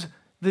 See, because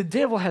the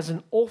devil has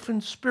an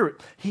orphan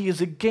spirit. He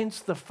is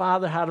against the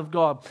father heart of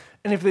God.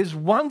 And if there's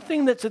one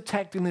thing that's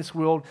attacked in this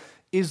world,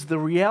 is the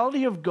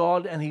reality of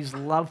God and his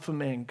love for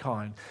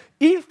mankind.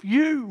 If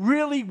you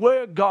really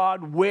were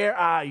God, where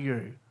are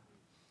you?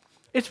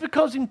 It's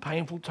because in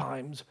painful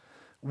times,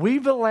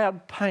 we've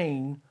allowed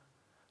pain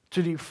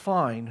to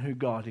define who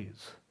God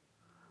is.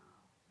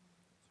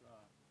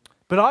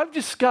 But I've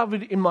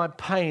discovered in my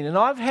pain, and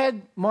I've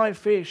had my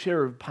fair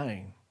share of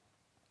pain,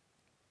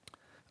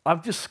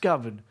 I've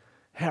discovered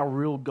how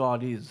real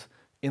God is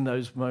in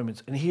those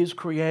moments. And he has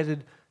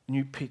created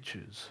new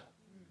pictures.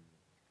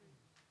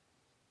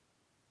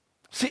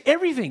 See,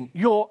 everything,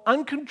 your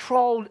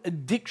uncontrolled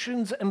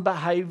addictions and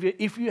behavior,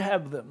 if you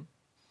have them,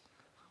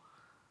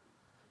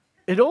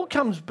 it all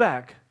comes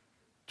back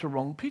to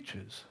wrong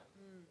pictures.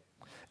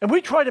 And we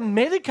try to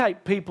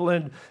medicate people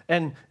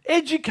and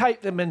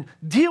educate them and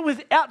deal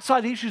with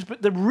outside issues,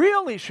 but the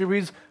real issue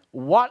is,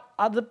 what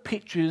are the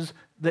pictures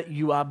that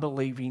you are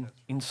believing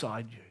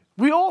inside you?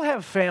 We all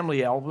have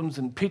family albums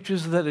and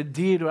pictures that are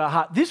dear to our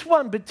heart. This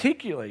one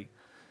particularly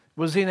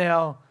was in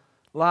our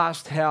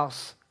last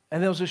house,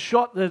 and there was a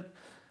shot that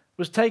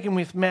was taken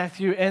with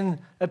Matthew, and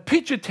a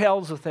picture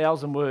tells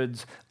 1,000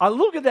 words. I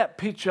look at that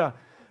picture,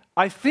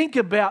 I think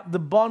about the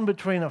bond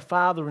between a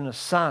father and a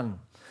son.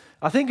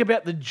 I think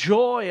about the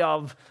joy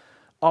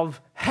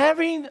of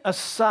having a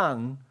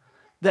son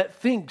that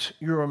thinks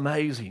you're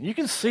amazing. You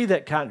can see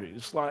that, can't you?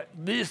 It's like,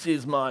 this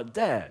is my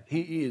dad.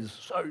 He is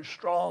so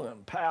strong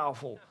and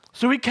powerful.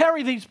 So we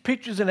carry these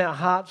pictures in our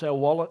hearts, our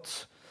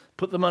wallets,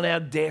 put them on our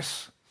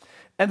desks,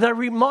 and they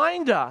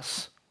remind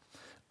us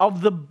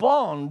of the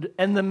bond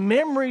and the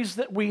memories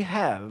that we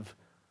have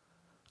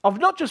of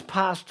not just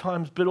past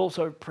times, but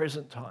also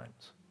present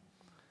times.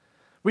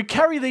 We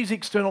carry these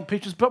external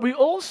pictures, but we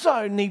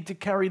also need to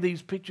carry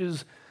these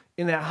pictures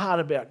in our heart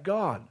about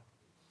God.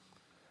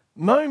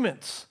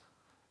 Moments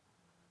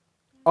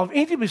of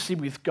intimacy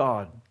with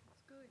God.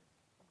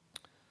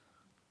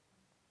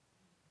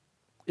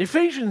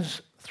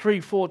 Ephesians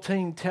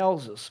 3:14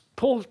 tells us,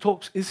 Paul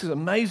talks, this is an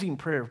amazing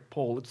prayer of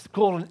Paul. It's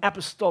called an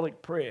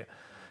apostolic prayer.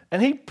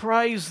 And he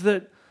prays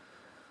that,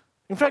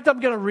 in fact, I'm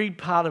going to read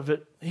part of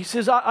it. He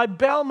says, I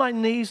bow my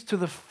knees to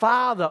the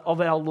Father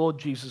of our Lord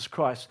Jesus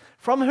Christ,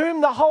 from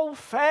whom the whole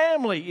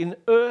family in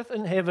earth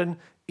and heaven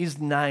is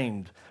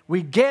named.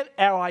 We get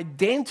our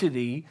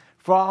identity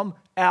from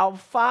our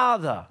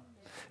Father.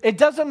 It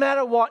doesn't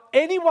matter what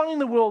anyone in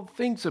the world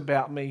thinks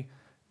about me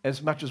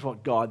as much as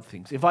what God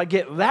thinks. If I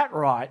get that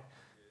right,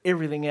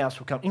 everything else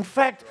will come. In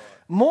fact,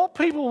 more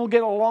people will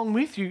get along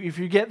with you if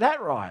you get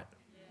that right.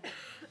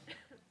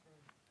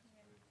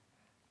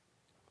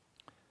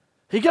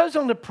 He goes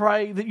on to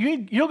pray that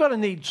you're going to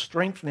need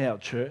strength now,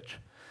 church,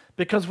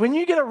 because when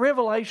you get a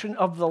revelation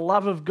of the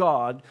love of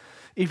God,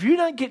 if you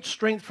don't get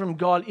strength from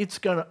God, it's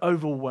going to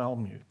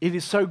overwhelm you. It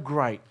is so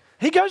great.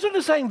 He goes on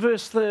to say in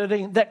verse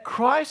 13 that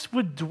Christ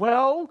would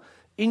dwell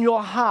in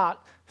your heart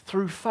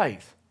through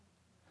faith.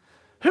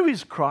 Who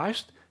is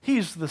Christ? He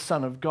is the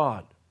Son of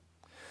God.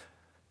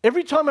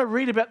 Every time I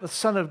read about the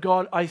Son of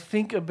God, I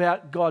think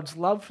about God's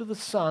love for the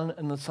Son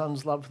and the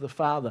Son's love for the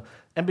Father.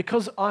 And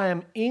because I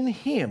am in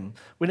him,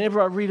 whenever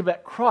I read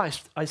about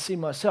Christ, I see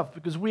myself,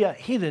 because we are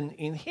hidden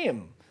in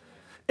him.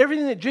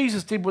 Everything that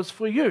Jesus did was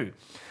for you.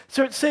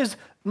 So it says,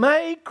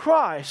 may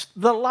Christ,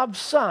 the loved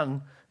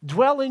Son,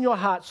 dwell in your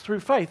hearts through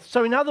faith.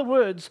 So in other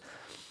words,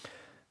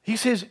 he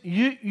says,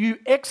 you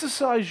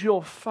exercise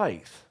your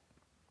faith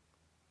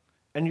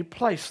and you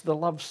place the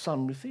loved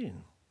Son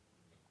within.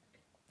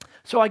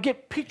 So I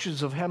get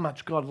pictures of how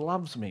much God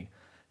loves me,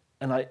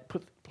 and I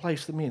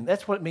place them in.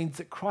 That's what it means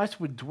that Christ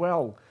would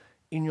dwell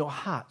in your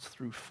hearts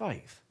through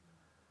faith.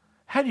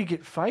 How do you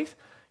get faith?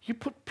 You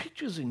put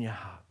pictures in your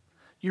heart.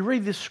 You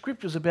read the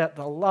scriptures about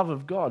the love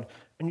of God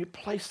and you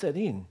place that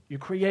in. You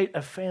create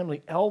a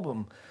family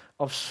album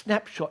of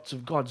snapshots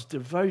of God's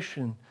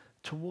devotion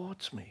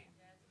towards me.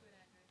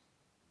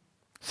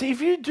 See,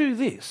 if you do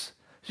this,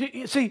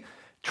 see,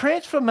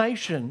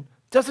 transformation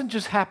doesn't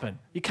just happen.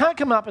 You can't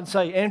come up and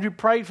say, Andrew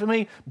prayed for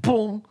me,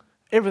 boom,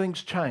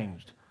 everything's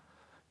changed.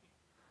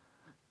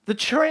 The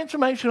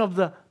transformation of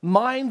the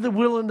mind, the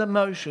will, and the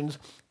emotions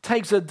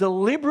takes a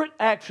deliberate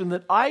action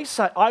that I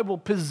say, I will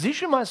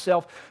position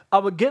myself, I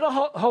will get a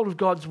hold of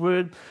God's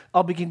word,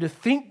 I'll begin to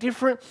think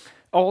different,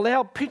 I'll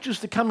allow pictures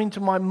to come into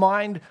my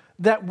mind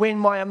that when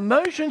my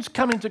emotions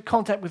come into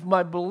contact with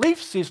my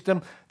belief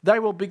system, they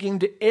will begin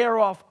to air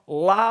off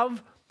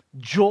love,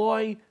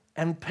 joy,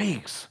 and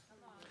peace.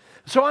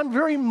 So I'm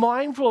very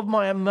mindful of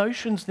my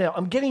emotions now.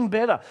 I'm getting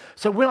better.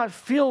 So when I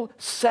feel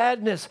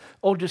sadness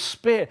or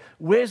despair,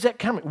 where's that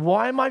coming?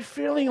 Why am I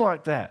feeling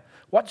like that?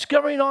 What's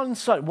going on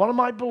inside? What am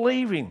I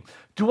believing?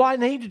 Do I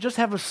need to just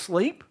have a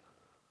sleep?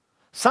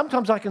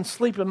 Sometimes I can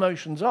sleep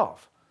emotions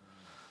off.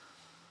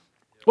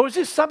 Or is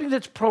this something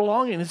that's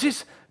prolonging?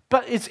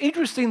 But it's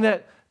interesting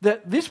that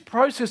this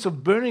process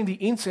of burning the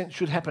incense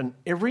should happen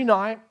every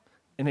night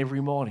and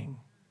every morning.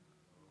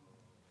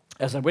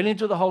 As I went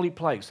into the holy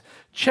place,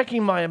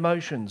 checking my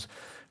emotions.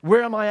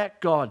 Where am I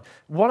at, God?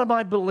 What am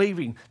I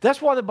believing?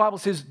 That's why the Bible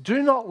says,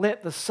 do not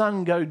let the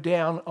sun go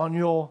down on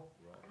your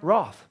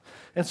wrath.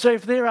 And so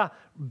if there are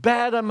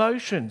bad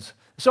emotions,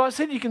 so I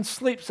said you can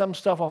sleep some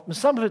stuff off.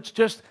 Some of it's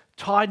just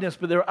tiredness,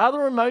 but there are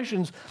other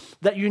emotions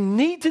that you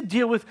need to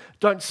deal with.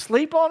 Don't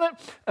sleep on it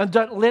and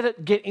don't let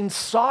it get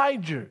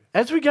inside you.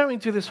 As we go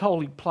into this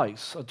holy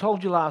place, I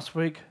told you last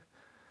week,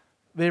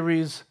 there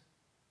is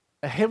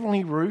a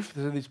heavenly roof.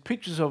 There's these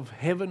pictures of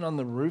heaven on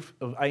the roof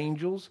of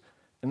angels,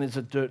 and there's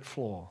a dirt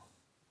floor.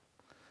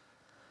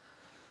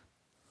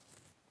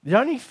 The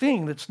only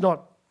thing that's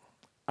not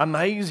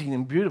amazing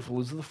and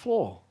beautiful is the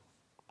floor.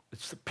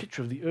 It's the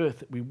picture of the earth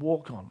that we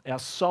walk on. Our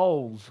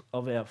soles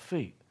of our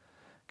feet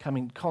come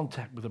in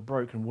contact with a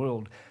broken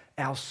world.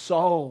 Our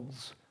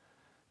souls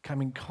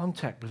come in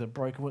contact with a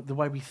broken world. The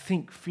way we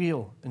think,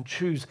 feel, and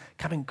choose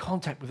come in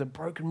contact with a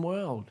broken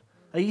world.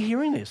 Are you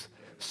hearing this?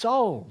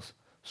 Souls.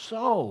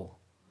 Soul.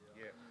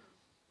 Yeah.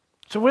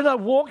 So when I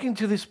walk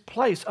into this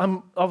place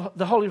of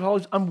the Holy of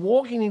Holies, I'm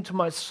walking into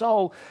my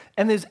soul,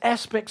 and there's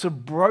aspects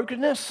of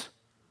brokenness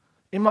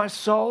in my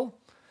soul,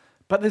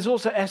 but there's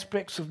also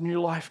aspects of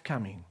new life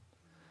coming.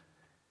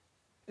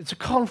 It's a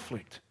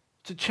conflict.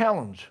 It's a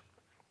challenge.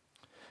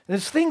 And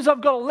there's things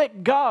I've got to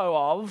let go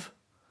of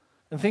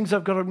and things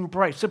I've got to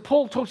embrace. So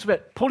Paul talks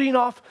about putting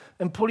off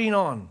and putting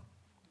on.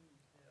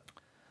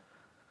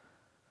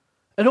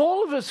 And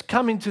all of us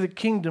come into the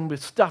kingdom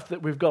with stuff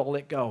that we've got to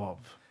let go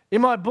of.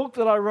 In my book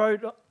that I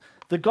wrote,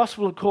 The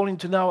Gospel According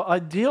to Noah, I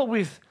deal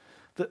with,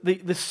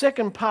 the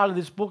second part of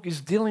this book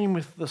is dealing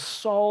with the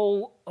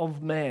soul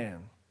of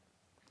man.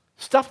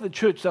 Stuff the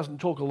church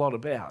doesn't talk a lot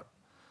about.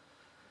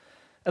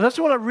 And I just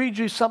want to read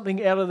you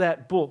something out of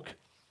that book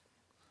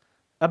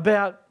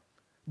about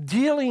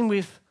dealing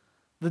with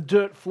the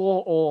dirt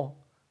floor or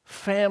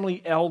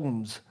family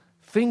albums,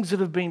 things that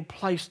have been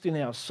placed in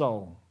our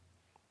soul.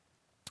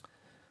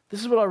 This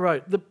is what I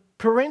wrote. The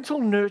parental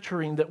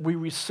nurturing that we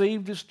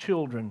received as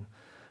children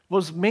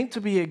was meant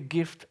to be a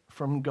gift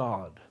from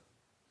God.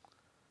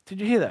 Did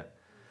you hear that?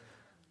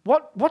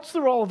 What's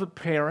the role of a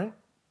parent?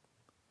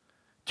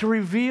 To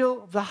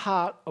reveal the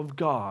heart of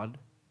God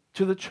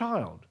to the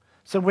child.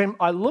 So when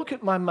I look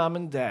at my mum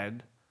and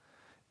dad,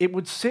 it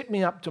would set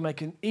me up to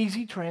make an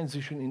easy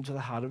transition into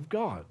the heart of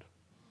God.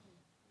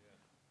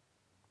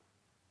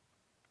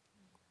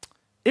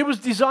 It was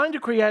designed to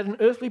create an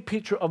earthly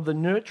picture of the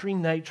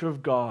nurturing nature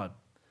of God.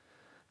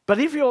 But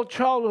if your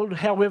childhood,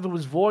 however,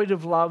 was void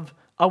of love,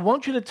 I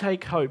want you to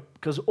take hope,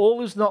 because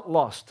all is not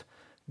lost.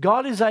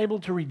 God is able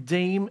to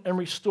redeem and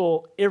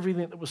restore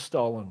everything that was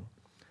stolen.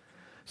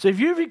 So if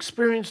you've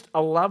experienced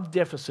a love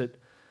deficit,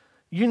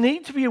 you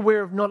need to be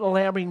aware of not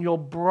allowing your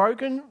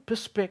broken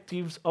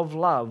perspectives of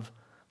love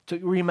to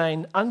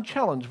remain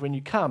unchallenged when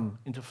you come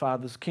into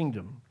Father's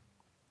kingdom.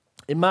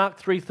 In Mark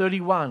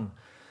 3:31,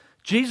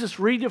 Jesus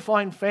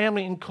redefined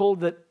family and called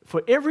that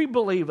for every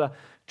believer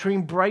to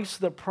embrace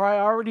the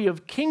priority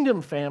of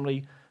kingdom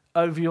family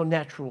over your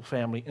natural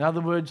family. In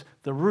other words,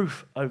 the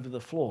roof over the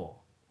floor.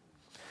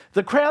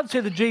 The crowd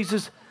said to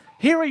Jesus,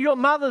 "Here are your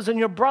mothers and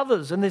your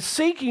brothers, and they're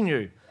seeking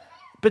you."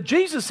 But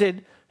Jesus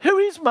said, "Who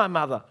is my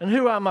mother and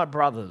who are my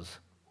brothers?"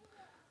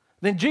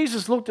 Then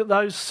Jesus looked at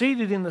those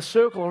seated in the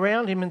circle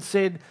around him and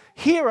said,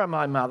 "Here are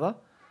my mother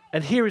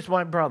and here is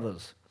my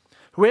brothers.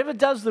 Whoever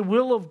does the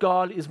will of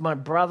God is my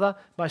brother,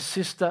 my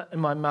sister,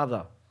 and my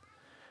mother."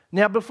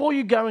 Now, before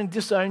you go and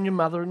disown your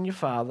mother and your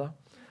father,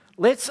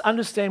 let's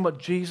understand what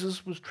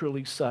Jesus was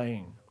truly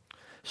saying.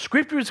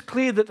 Scripture is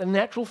clear that the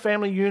natural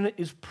family unit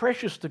is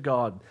precious to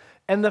God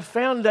and the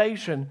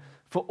foundation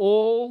for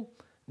all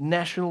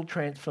national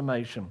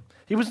transformation.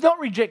 He was not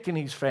rejecting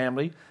his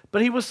family,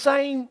 but he was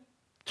saying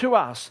to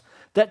us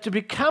that to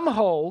become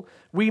whole,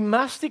 we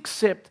must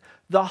accept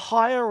the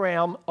higher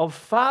realm of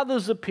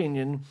Father's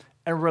opinion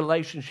and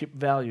relationship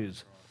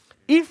values.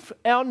 If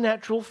our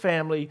natural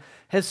family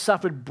has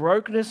suffered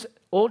brokenness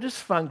or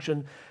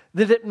dysfunction,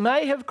 that it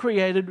may have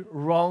created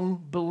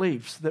wrong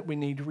beliefs that we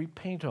need to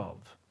repent of.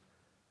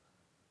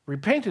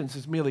 Repentance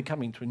is merely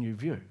coming to a new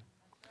view.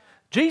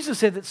 Jesus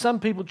said that some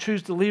people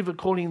choose to live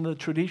according to the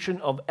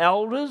tradition of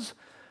elders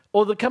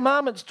or the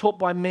commandments taught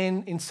by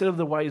men instead of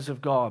the ways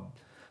of God.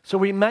 So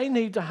we may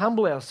need to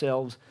humble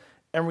ourselves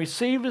and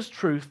receive as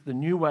truth the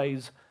new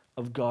ways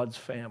of God's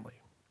family.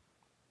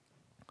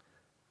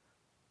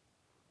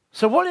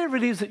 So whatever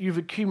it is that you've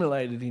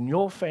accumulated in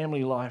your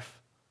family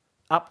life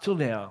up till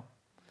now,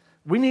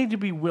 we need to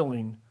be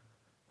willing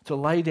to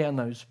lay down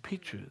those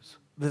pictures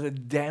that are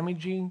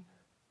damaging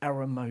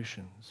our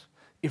emotions.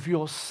 If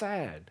you're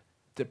sad,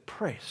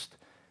 depressed,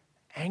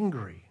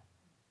 angry,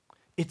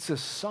 it's a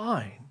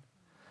sign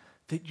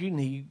that you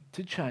need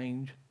to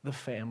change the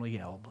family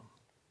album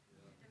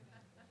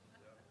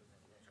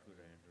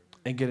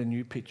and get a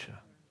new picture.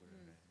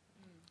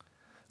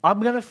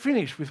 I'm going to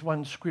finish with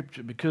one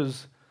scripture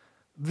because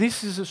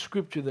this is a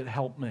scripture that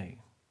helped me.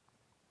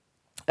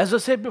 As I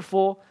said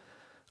before,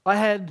 I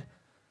had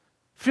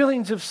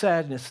feelings of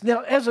sadness.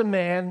 Now, as a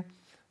man,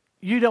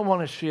 you don't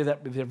want to share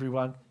that with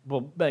everyone.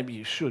 Well, maybe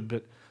you should,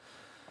 but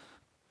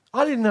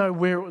I didn't know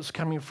where it was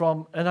coming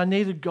from, and I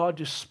needed God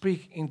to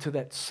speak into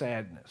that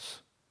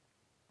sadness.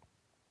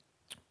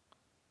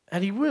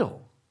 And He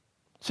will.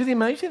 See, the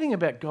amazing thing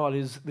about God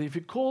is that if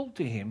you call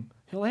to Him,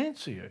 He'll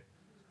answer you.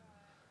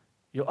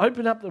 You'll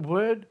open up the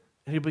Word,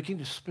 and He'll begin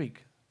to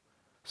speak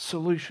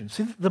solutions.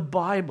 See, the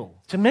Bible.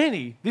 To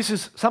many, this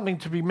is something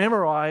to be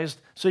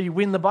memorized so you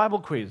win the Bible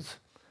quiz.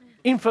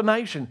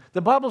 Information.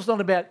 The Bible's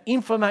not about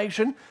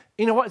information.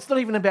 You know what? It's not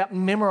even about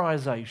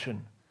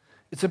memorization.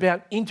 It's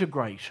about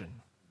integration.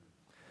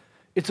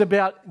 It's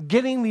about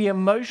getting the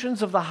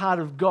emotions of the heart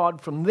of God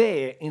from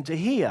there into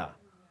here.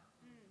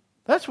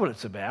 That's what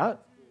it's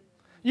about.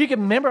 You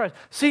can memorize.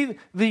 See,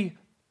 the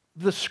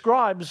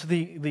scribes,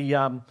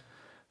 the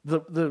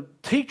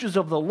teachers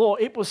of the law,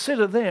 it was said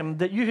of them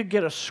that you could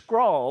get a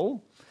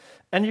scroll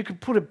and you could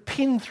put a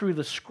pin through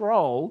the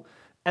scroll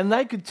and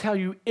they could tell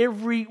you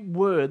every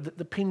word that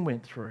the pin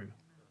went through.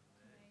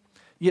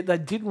 Yet they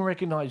didn't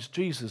recognize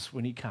Jesus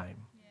when He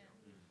came.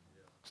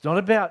 It's not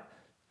about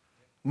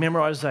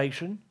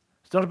memorization.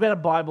 It's not about a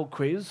Bible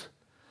quiz.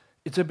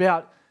 It's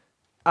about,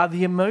 are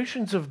the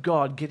emotions of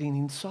God getting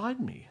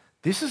inside me?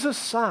 This is a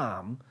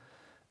psalm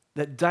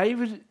that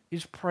David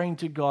is praying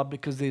to God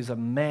because there's a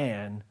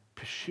man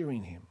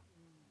pursuing him.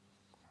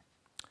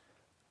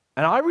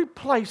 And I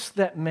replace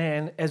that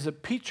man as a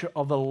picture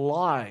of a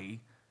lie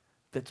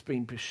that's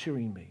been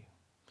pursuing me.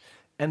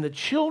 And the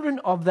children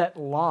of that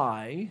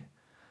lie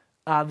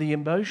are the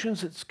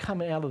emotions that's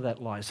come out of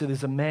that lie. So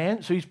there's a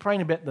man, so he's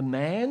praying about the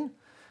man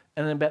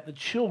and then about the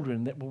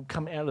children that will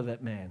come out of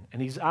that man.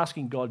 And he's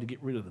asking God to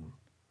get rid of them.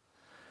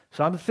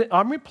 So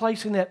I'm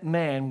replacing that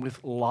man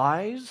with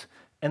lies,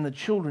 and the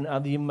children are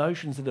the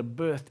emotions that are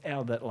birthed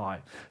out of that lie.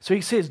 So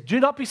he says, do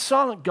not be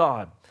silent,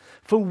 God,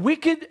 for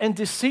wicked and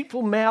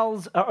deceitful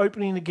mouths are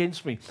opening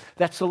against me.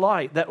 That's a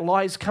lie. That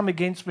lie's come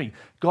against me.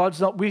 God's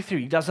not with you.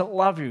 He doesn't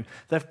love you.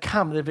 They've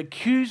come. They've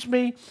accused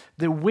me.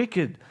 They're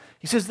wicked.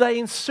 He says, they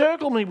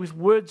encircle me with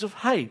words of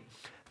hate.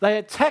 They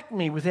attack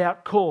me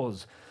without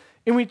cause.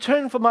 In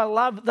return for my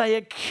love, they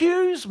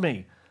accuse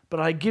me, but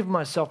I give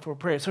myself for a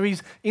prayer. So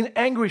he's in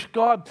anguish.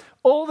 God,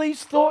 all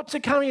these thoughts are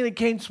coming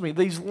against me,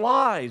 these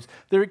lies.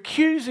 They're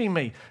accusing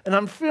me, and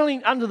I'm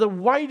feeling under the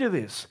weight of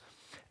this.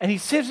 And he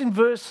says in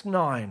verse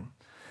 9,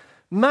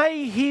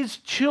 may his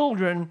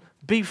children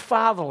be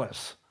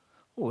fatherless.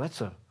 Oh,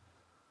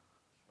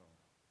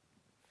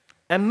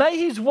 and may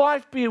his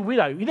wife be a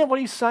widow. You know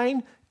what he's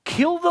saying?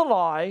 Kill the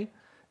lie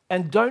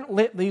and don't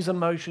let these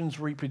emotions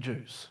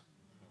reproduce.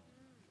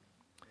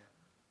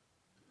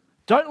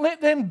 Don't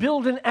let them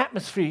build an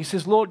atmosphere. He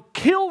says, Lord,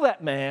 kill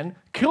that man,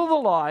 kill the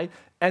lie,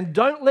 and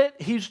don't let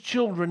his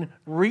children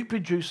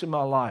reproduce in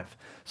my life.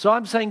 So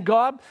I'm saying,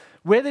 God,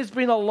 where there's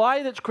been a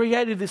lie that's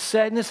created this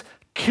sadness,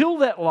 kill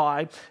that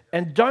lie,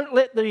 and don't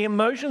let the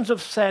emotions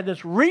of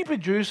sadness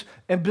reproduce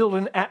and build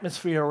an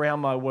atmosphere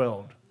around my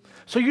world.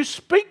 So you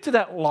speak to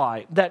that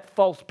lie, that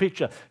false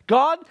picture.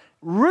 God,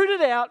 root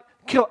it out,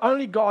 kill.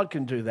 Only God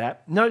can do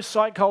that. No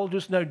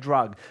psychologist, no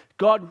drug.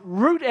 God,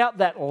 root out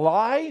that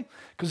lie,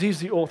 because He's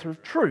the author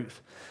of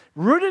truth.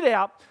 Root it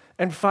out,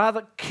 and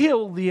Father,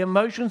 kill the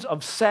emotions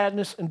of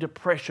sadness and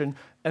depression,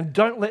 and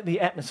don't let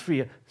the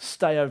atmosphere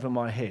stay over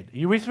my head. Are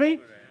you with me?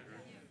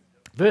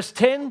 Verse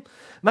 10,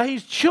 may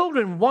his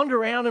children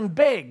wander around and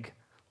beg.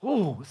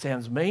 Oh, it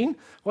sounds mean.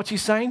 What's he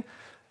saying?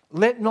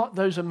 Let not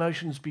those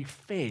emotions be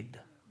fed.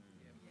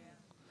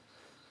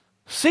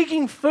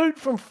 Seeking food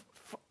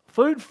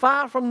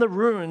far from the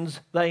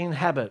ruins they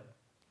inhabit.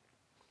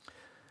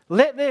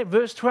 Let there,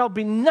 verse 12,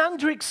 be none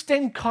to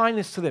extend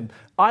kindness to them.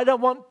 I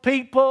don't want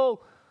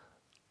people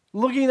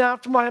looking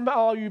after my,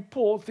 oh, you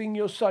poor thing,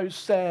 you're so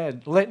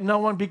sad. Let no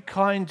one be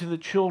kind to the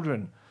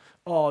children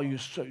Oh, you're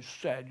so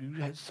sad.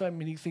 You had so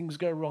many things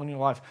go wrong in your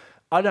life.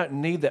 I don't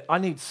need that. I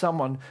need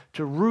someone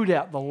to root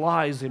out the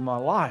lies in my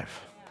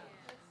life.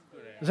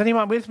 Is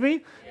anyone with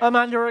me? I'm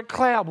under a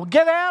cloud. Well,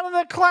 get out of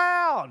the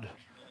cloud.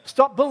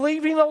 Stop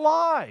believing a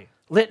lie.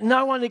 Let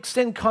no one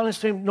extend kindness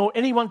to him, nor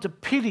anyone to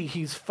pity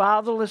his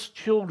fatherless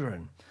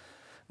children.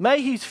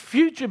 May his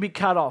future be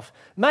cut off.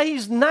 May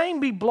his name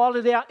be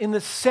blotted out in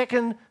the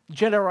second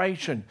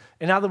generation.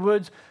 In other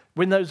words,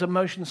 when those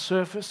emotions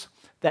surface,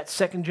 that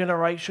second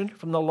generation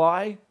from the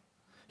lie,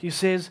 he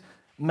says,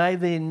 may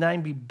their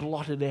name be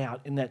blotted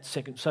out in that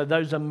second. So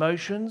those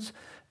emotions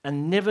are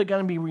never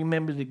going to be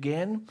remembered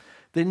again.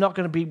 They're not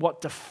going to be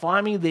what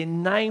define me. Their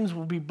names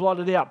will be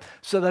blotted out.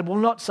 So they will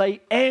not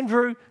say,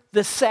 Andrew,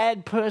 the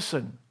sad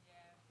person.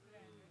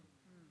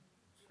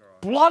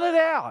 Blot it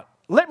out.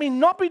 Let me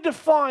not be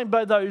defined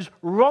by those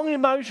wrong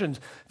emotions.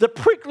 The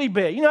prickly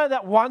bear, you know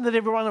that one that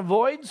everyone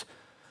avoids?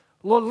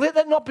 Lord, let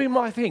that not be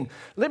my thing.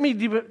 Let me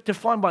be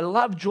defined by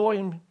love, joy,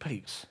 and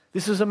peace.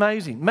 This is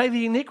amazing. May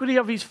the iniquity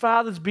of his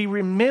fathers be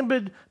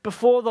remembered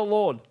before the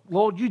Lord.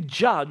 Lord, you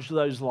judge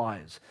those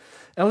lies.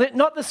 And let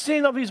not the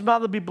sin of his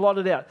mother be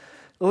blotted out.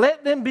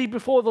 Let them be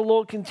before the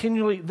Lord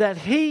continually, that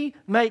he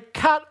may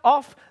cut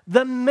off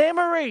the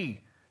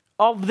memory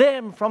of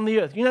them from the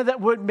earth. You know that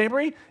word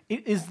memory?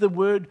 It is the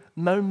word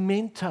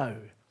memento.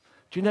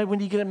 Do you know when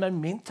you get a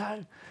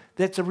memento?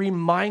 That's a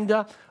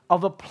reminder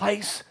of a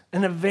place,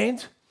 an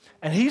event.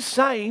 And he's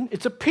saying,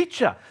 it's a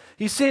picture.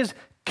 He says,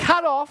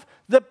 cut off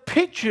the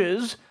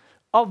pictures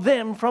of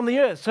them from the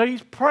earth. So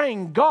he's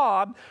praying,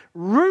 God,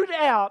 root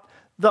out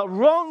the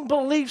wrong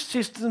belief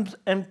systems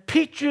and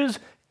pictures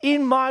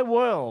in my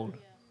world.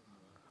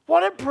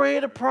 What a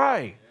prayer to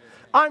pray.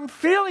 I'm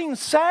feeling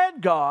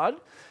sad,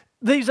 God.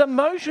 These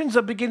emotions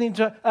are beginning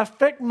to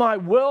affect my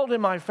world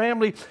and my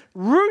family.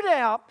 Root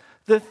out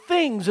the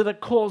things that are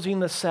causing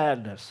the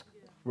sadness.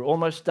 We're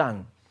almost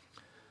done.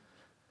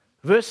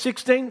 Verse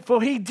 16,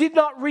 for he did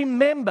not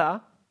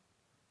remember,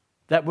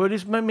 that word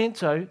is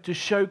memento, to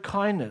show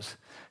kindness.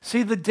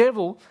 See, the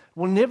devil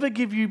will never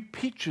give you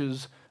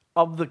pictures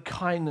of the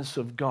kindness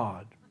of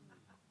God.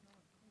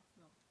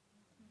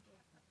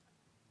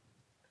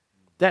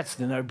 That's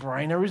the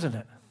no-brainer, isn't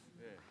it?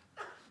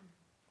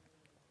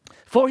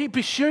 For he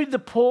pursued the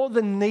poor,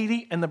 the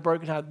needy, and the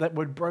brokenhearted. That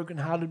word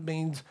brokenhearted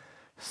means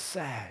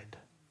sad.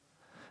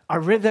 I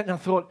read that and I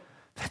thought,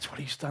 that's what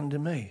he's done to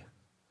me.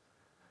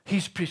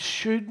 He's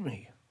pursued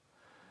me.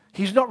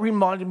 He's not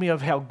reminded me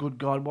of how good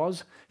God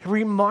was. He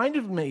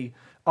reminded me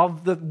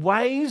of the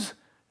ways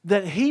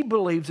that he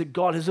believes that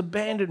God has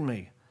abandoned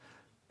me.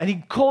 And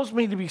he caused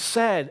me to be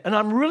sad. And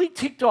I'm really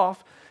ticked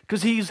off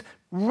because he's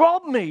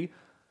robbed me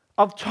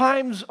of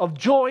times of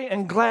joy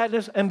and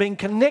gladness and being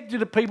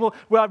connected to people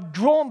where I've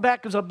drawn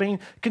back because I've been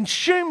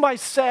consumed by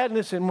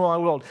sadness in my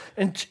world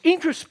and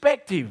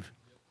introspective.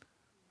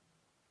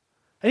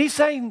 And he's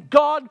saying,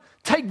 God,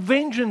 take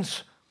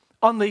vengeance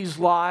on these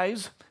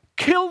lies,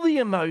 kill the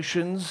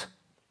emotions,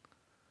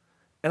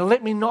 and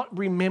let me not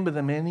remember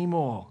them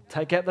anymore.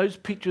 Take out those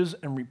pictures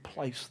and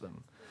replace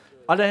them.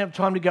 I don't have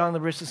time to go on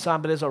the rest of the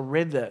psalm, but as I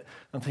read that,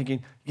 I'm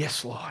thinking,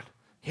 yes, Lord.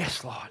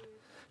 Yes, Lord.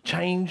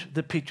 Change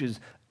the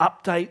pictures.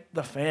 Update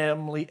the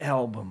family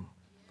album.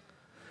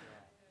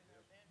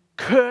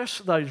 Curse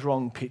those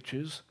wrong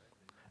pictures.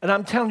 And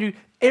I'm telling you,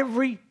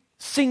 every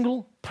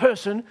single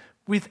person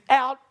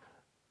without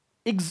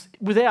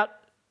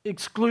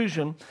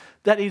exclusion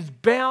that is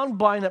bound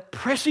by an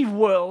oppressive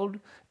world,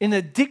 in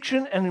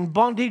addiction and in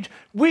bondage,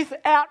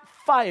 without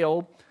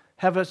fail,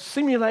 have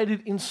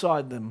assimilated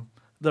inside them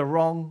the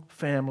wrong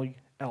family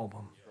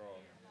album.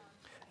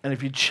 And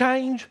if you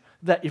change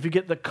that, if you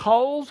get the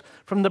coals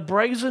from the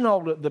brazen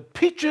altar, the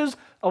pictures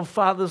of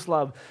Father's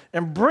love,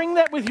 and bring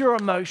that with your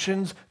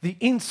emotions, the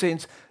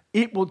incense,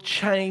 it will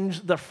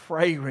change the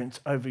fragrance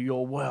over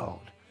your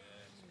world.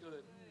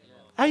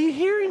 Are you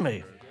hearing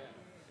me?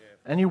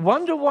 And you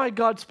wonder why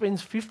God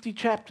spends 50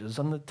 chapters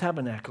on the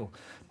tabernacle.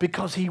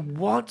 Because he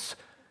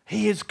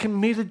is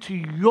committed to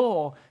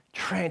your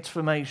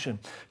transformation.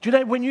 Do you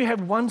know, when you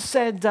have one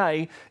sad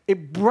day,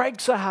 it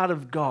breaks the heart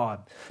of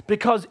God.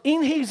 Because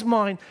in his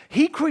mind,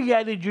 he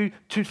created you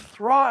to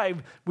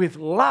thrive with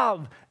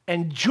love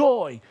and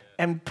joy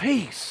and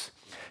peace.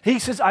 He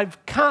says,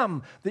 I've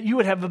come that you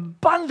would have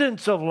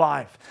abundance of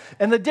life.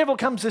 And the devil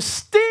comes to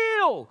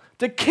steal,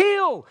 to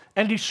kill,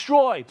 and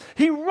destroy.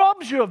 He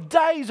robs you of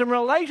days and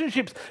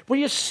relationships where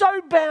you're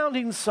so bound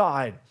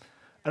inside.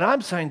 And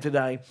I'm saying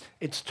today,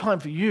 it's time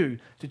for you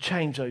to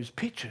change those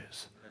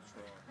pictures.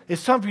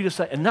 It's time for you to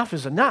say, enough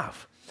is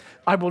enough.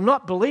 I will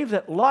not believe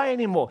that lie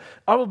anymore.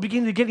 I will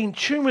begin to get in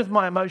tune with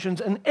my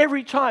emotions. And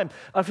every time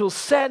I feel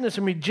sadness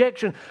and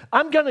rejection,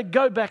 I'm going to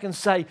go back and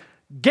say,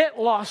 get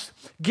lost,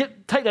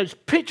 take those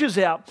pictures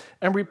out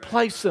and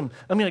replace them.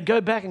 I'm going to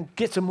go back and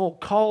get some more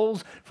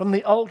coals from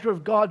the altar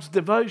of God's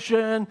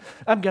devotion.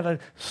 I'm going to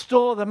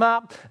store them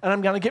up and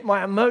I'm going to get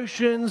my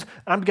emotions.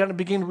 I'm going to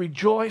begin to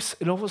rejoice.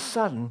 And all of a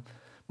sudden,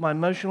 my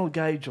emotional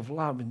gauge of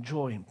love and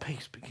joy and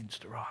peace begins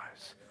to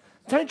rise.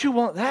 Don't you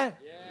want that?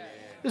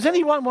 Does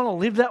anyone want to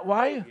live that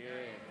way?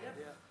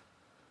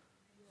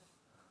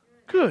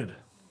 Good.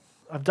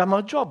 I've done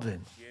my job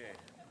then.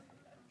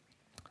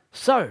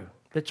 So,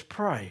 let's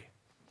pray.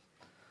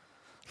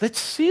 Let's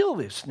seal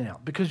this now,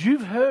 because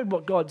you've heard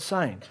what God's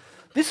saying.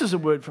 This is a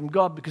word from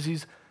God because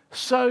he's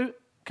so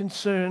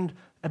concerned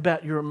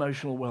about your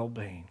emotional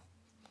well-being.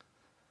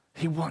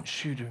 He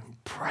wants you to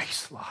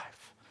embrace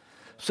life.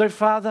 So,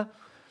 Father,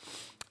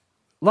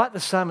 like the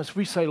psalmist,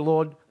 we say,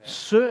 Lord,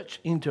 search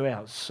into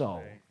our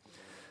soul.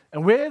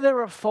 And where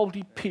there are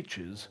faulty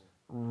pictures,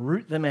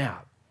 root them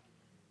out.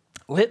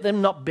 Let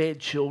them not bear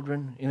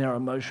children in our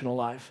emotional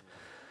life.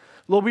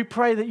 Lord, we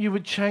pray that you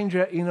would change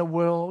our inner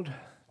world,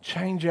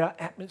 change our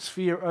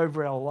atmosphere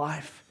over our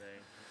life.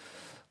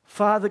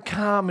 Father,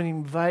 come and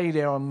invade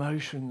our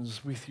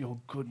emotions with your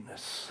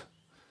goodness.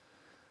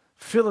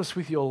 Fill us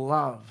with your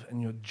love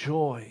and your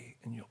joy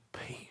and your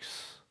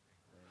peace.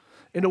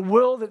 In a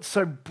world that's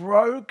so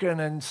broken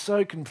and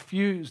so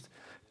confused,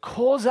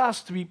 cause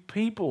us to be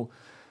people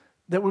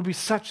that will be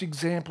such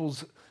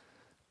examples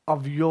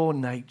of your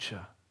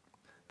nature.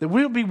 That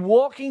we'll be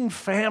walking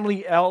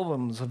family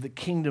albums of the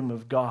kingdom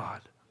of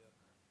God,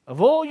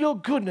 of all your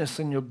goodness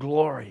and your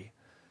glory,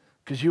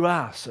 because you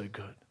are so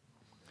good.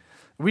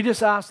 We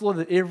just ask, Lord,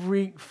 that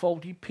every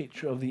faulty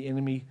picture of the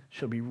enemy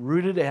shall be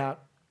rooted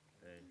out.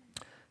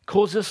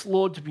 Cause us,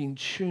 Lord, to be in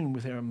tune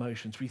with our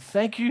emotions. We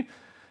thank you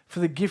for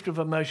the gift of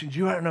emotions.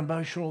 You are an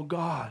emotional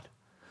God,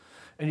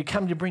 and you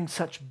come to bring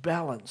such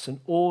balance and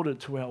order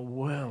to our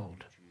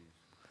world.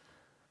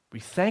 We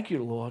thank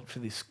you, Lord, for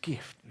this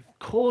gift. You've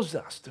caused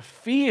us to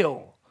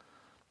feel,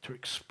 to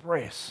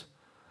express.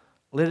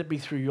 Let it be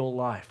through your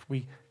life.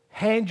 We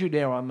hand you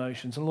down our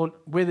emotions. And Lord,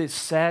 where there's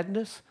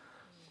sadness,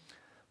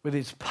 where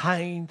there's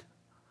pain,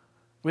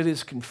 where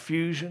there's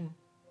confusion,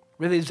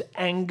 where there's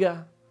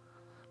anger,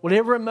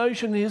 whatever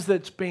emotion it is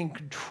that's been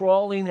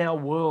controlling our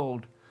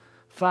world,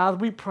 Father,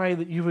 we pray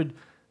that you would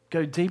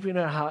go deep in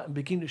our heart and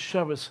begin to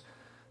show us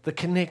the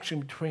connection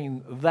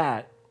between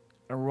that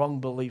and wrong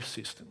belief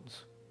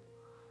systems.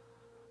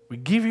 We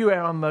give you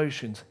our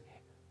emotions,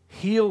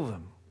 heal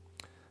them,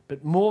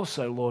 but more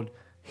so, Lord,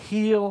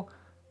 heal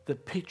the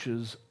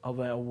pictures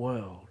of our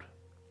world.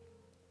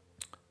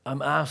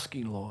 I'm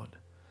asking, Lord,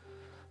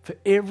 for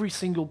every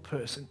single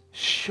person,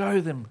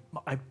 show them,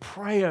 I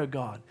pray, oh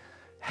God,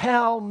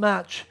 how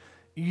much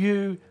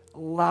you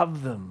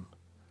love them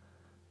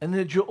and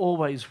that you're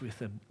always with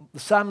them. The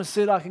psalmist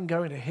said, I can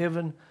go into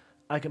heaven,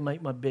 I can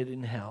make my bed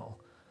in hell.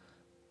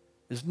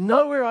 There's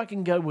nowhere I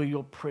can go where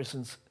your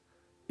presence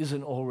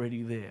isn't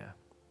already there.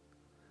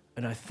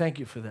 And I thank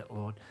you for that,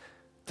 Lord.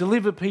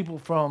 Deliver people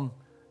from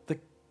the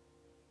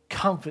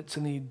comforts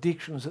and the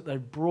addictions that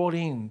they've brought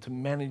in to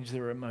manage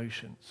their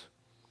emotions.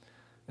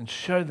 And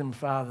show them,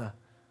 Father,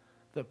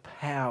 the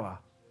power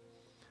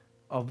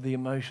of the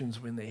emotions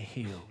when they're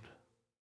healed.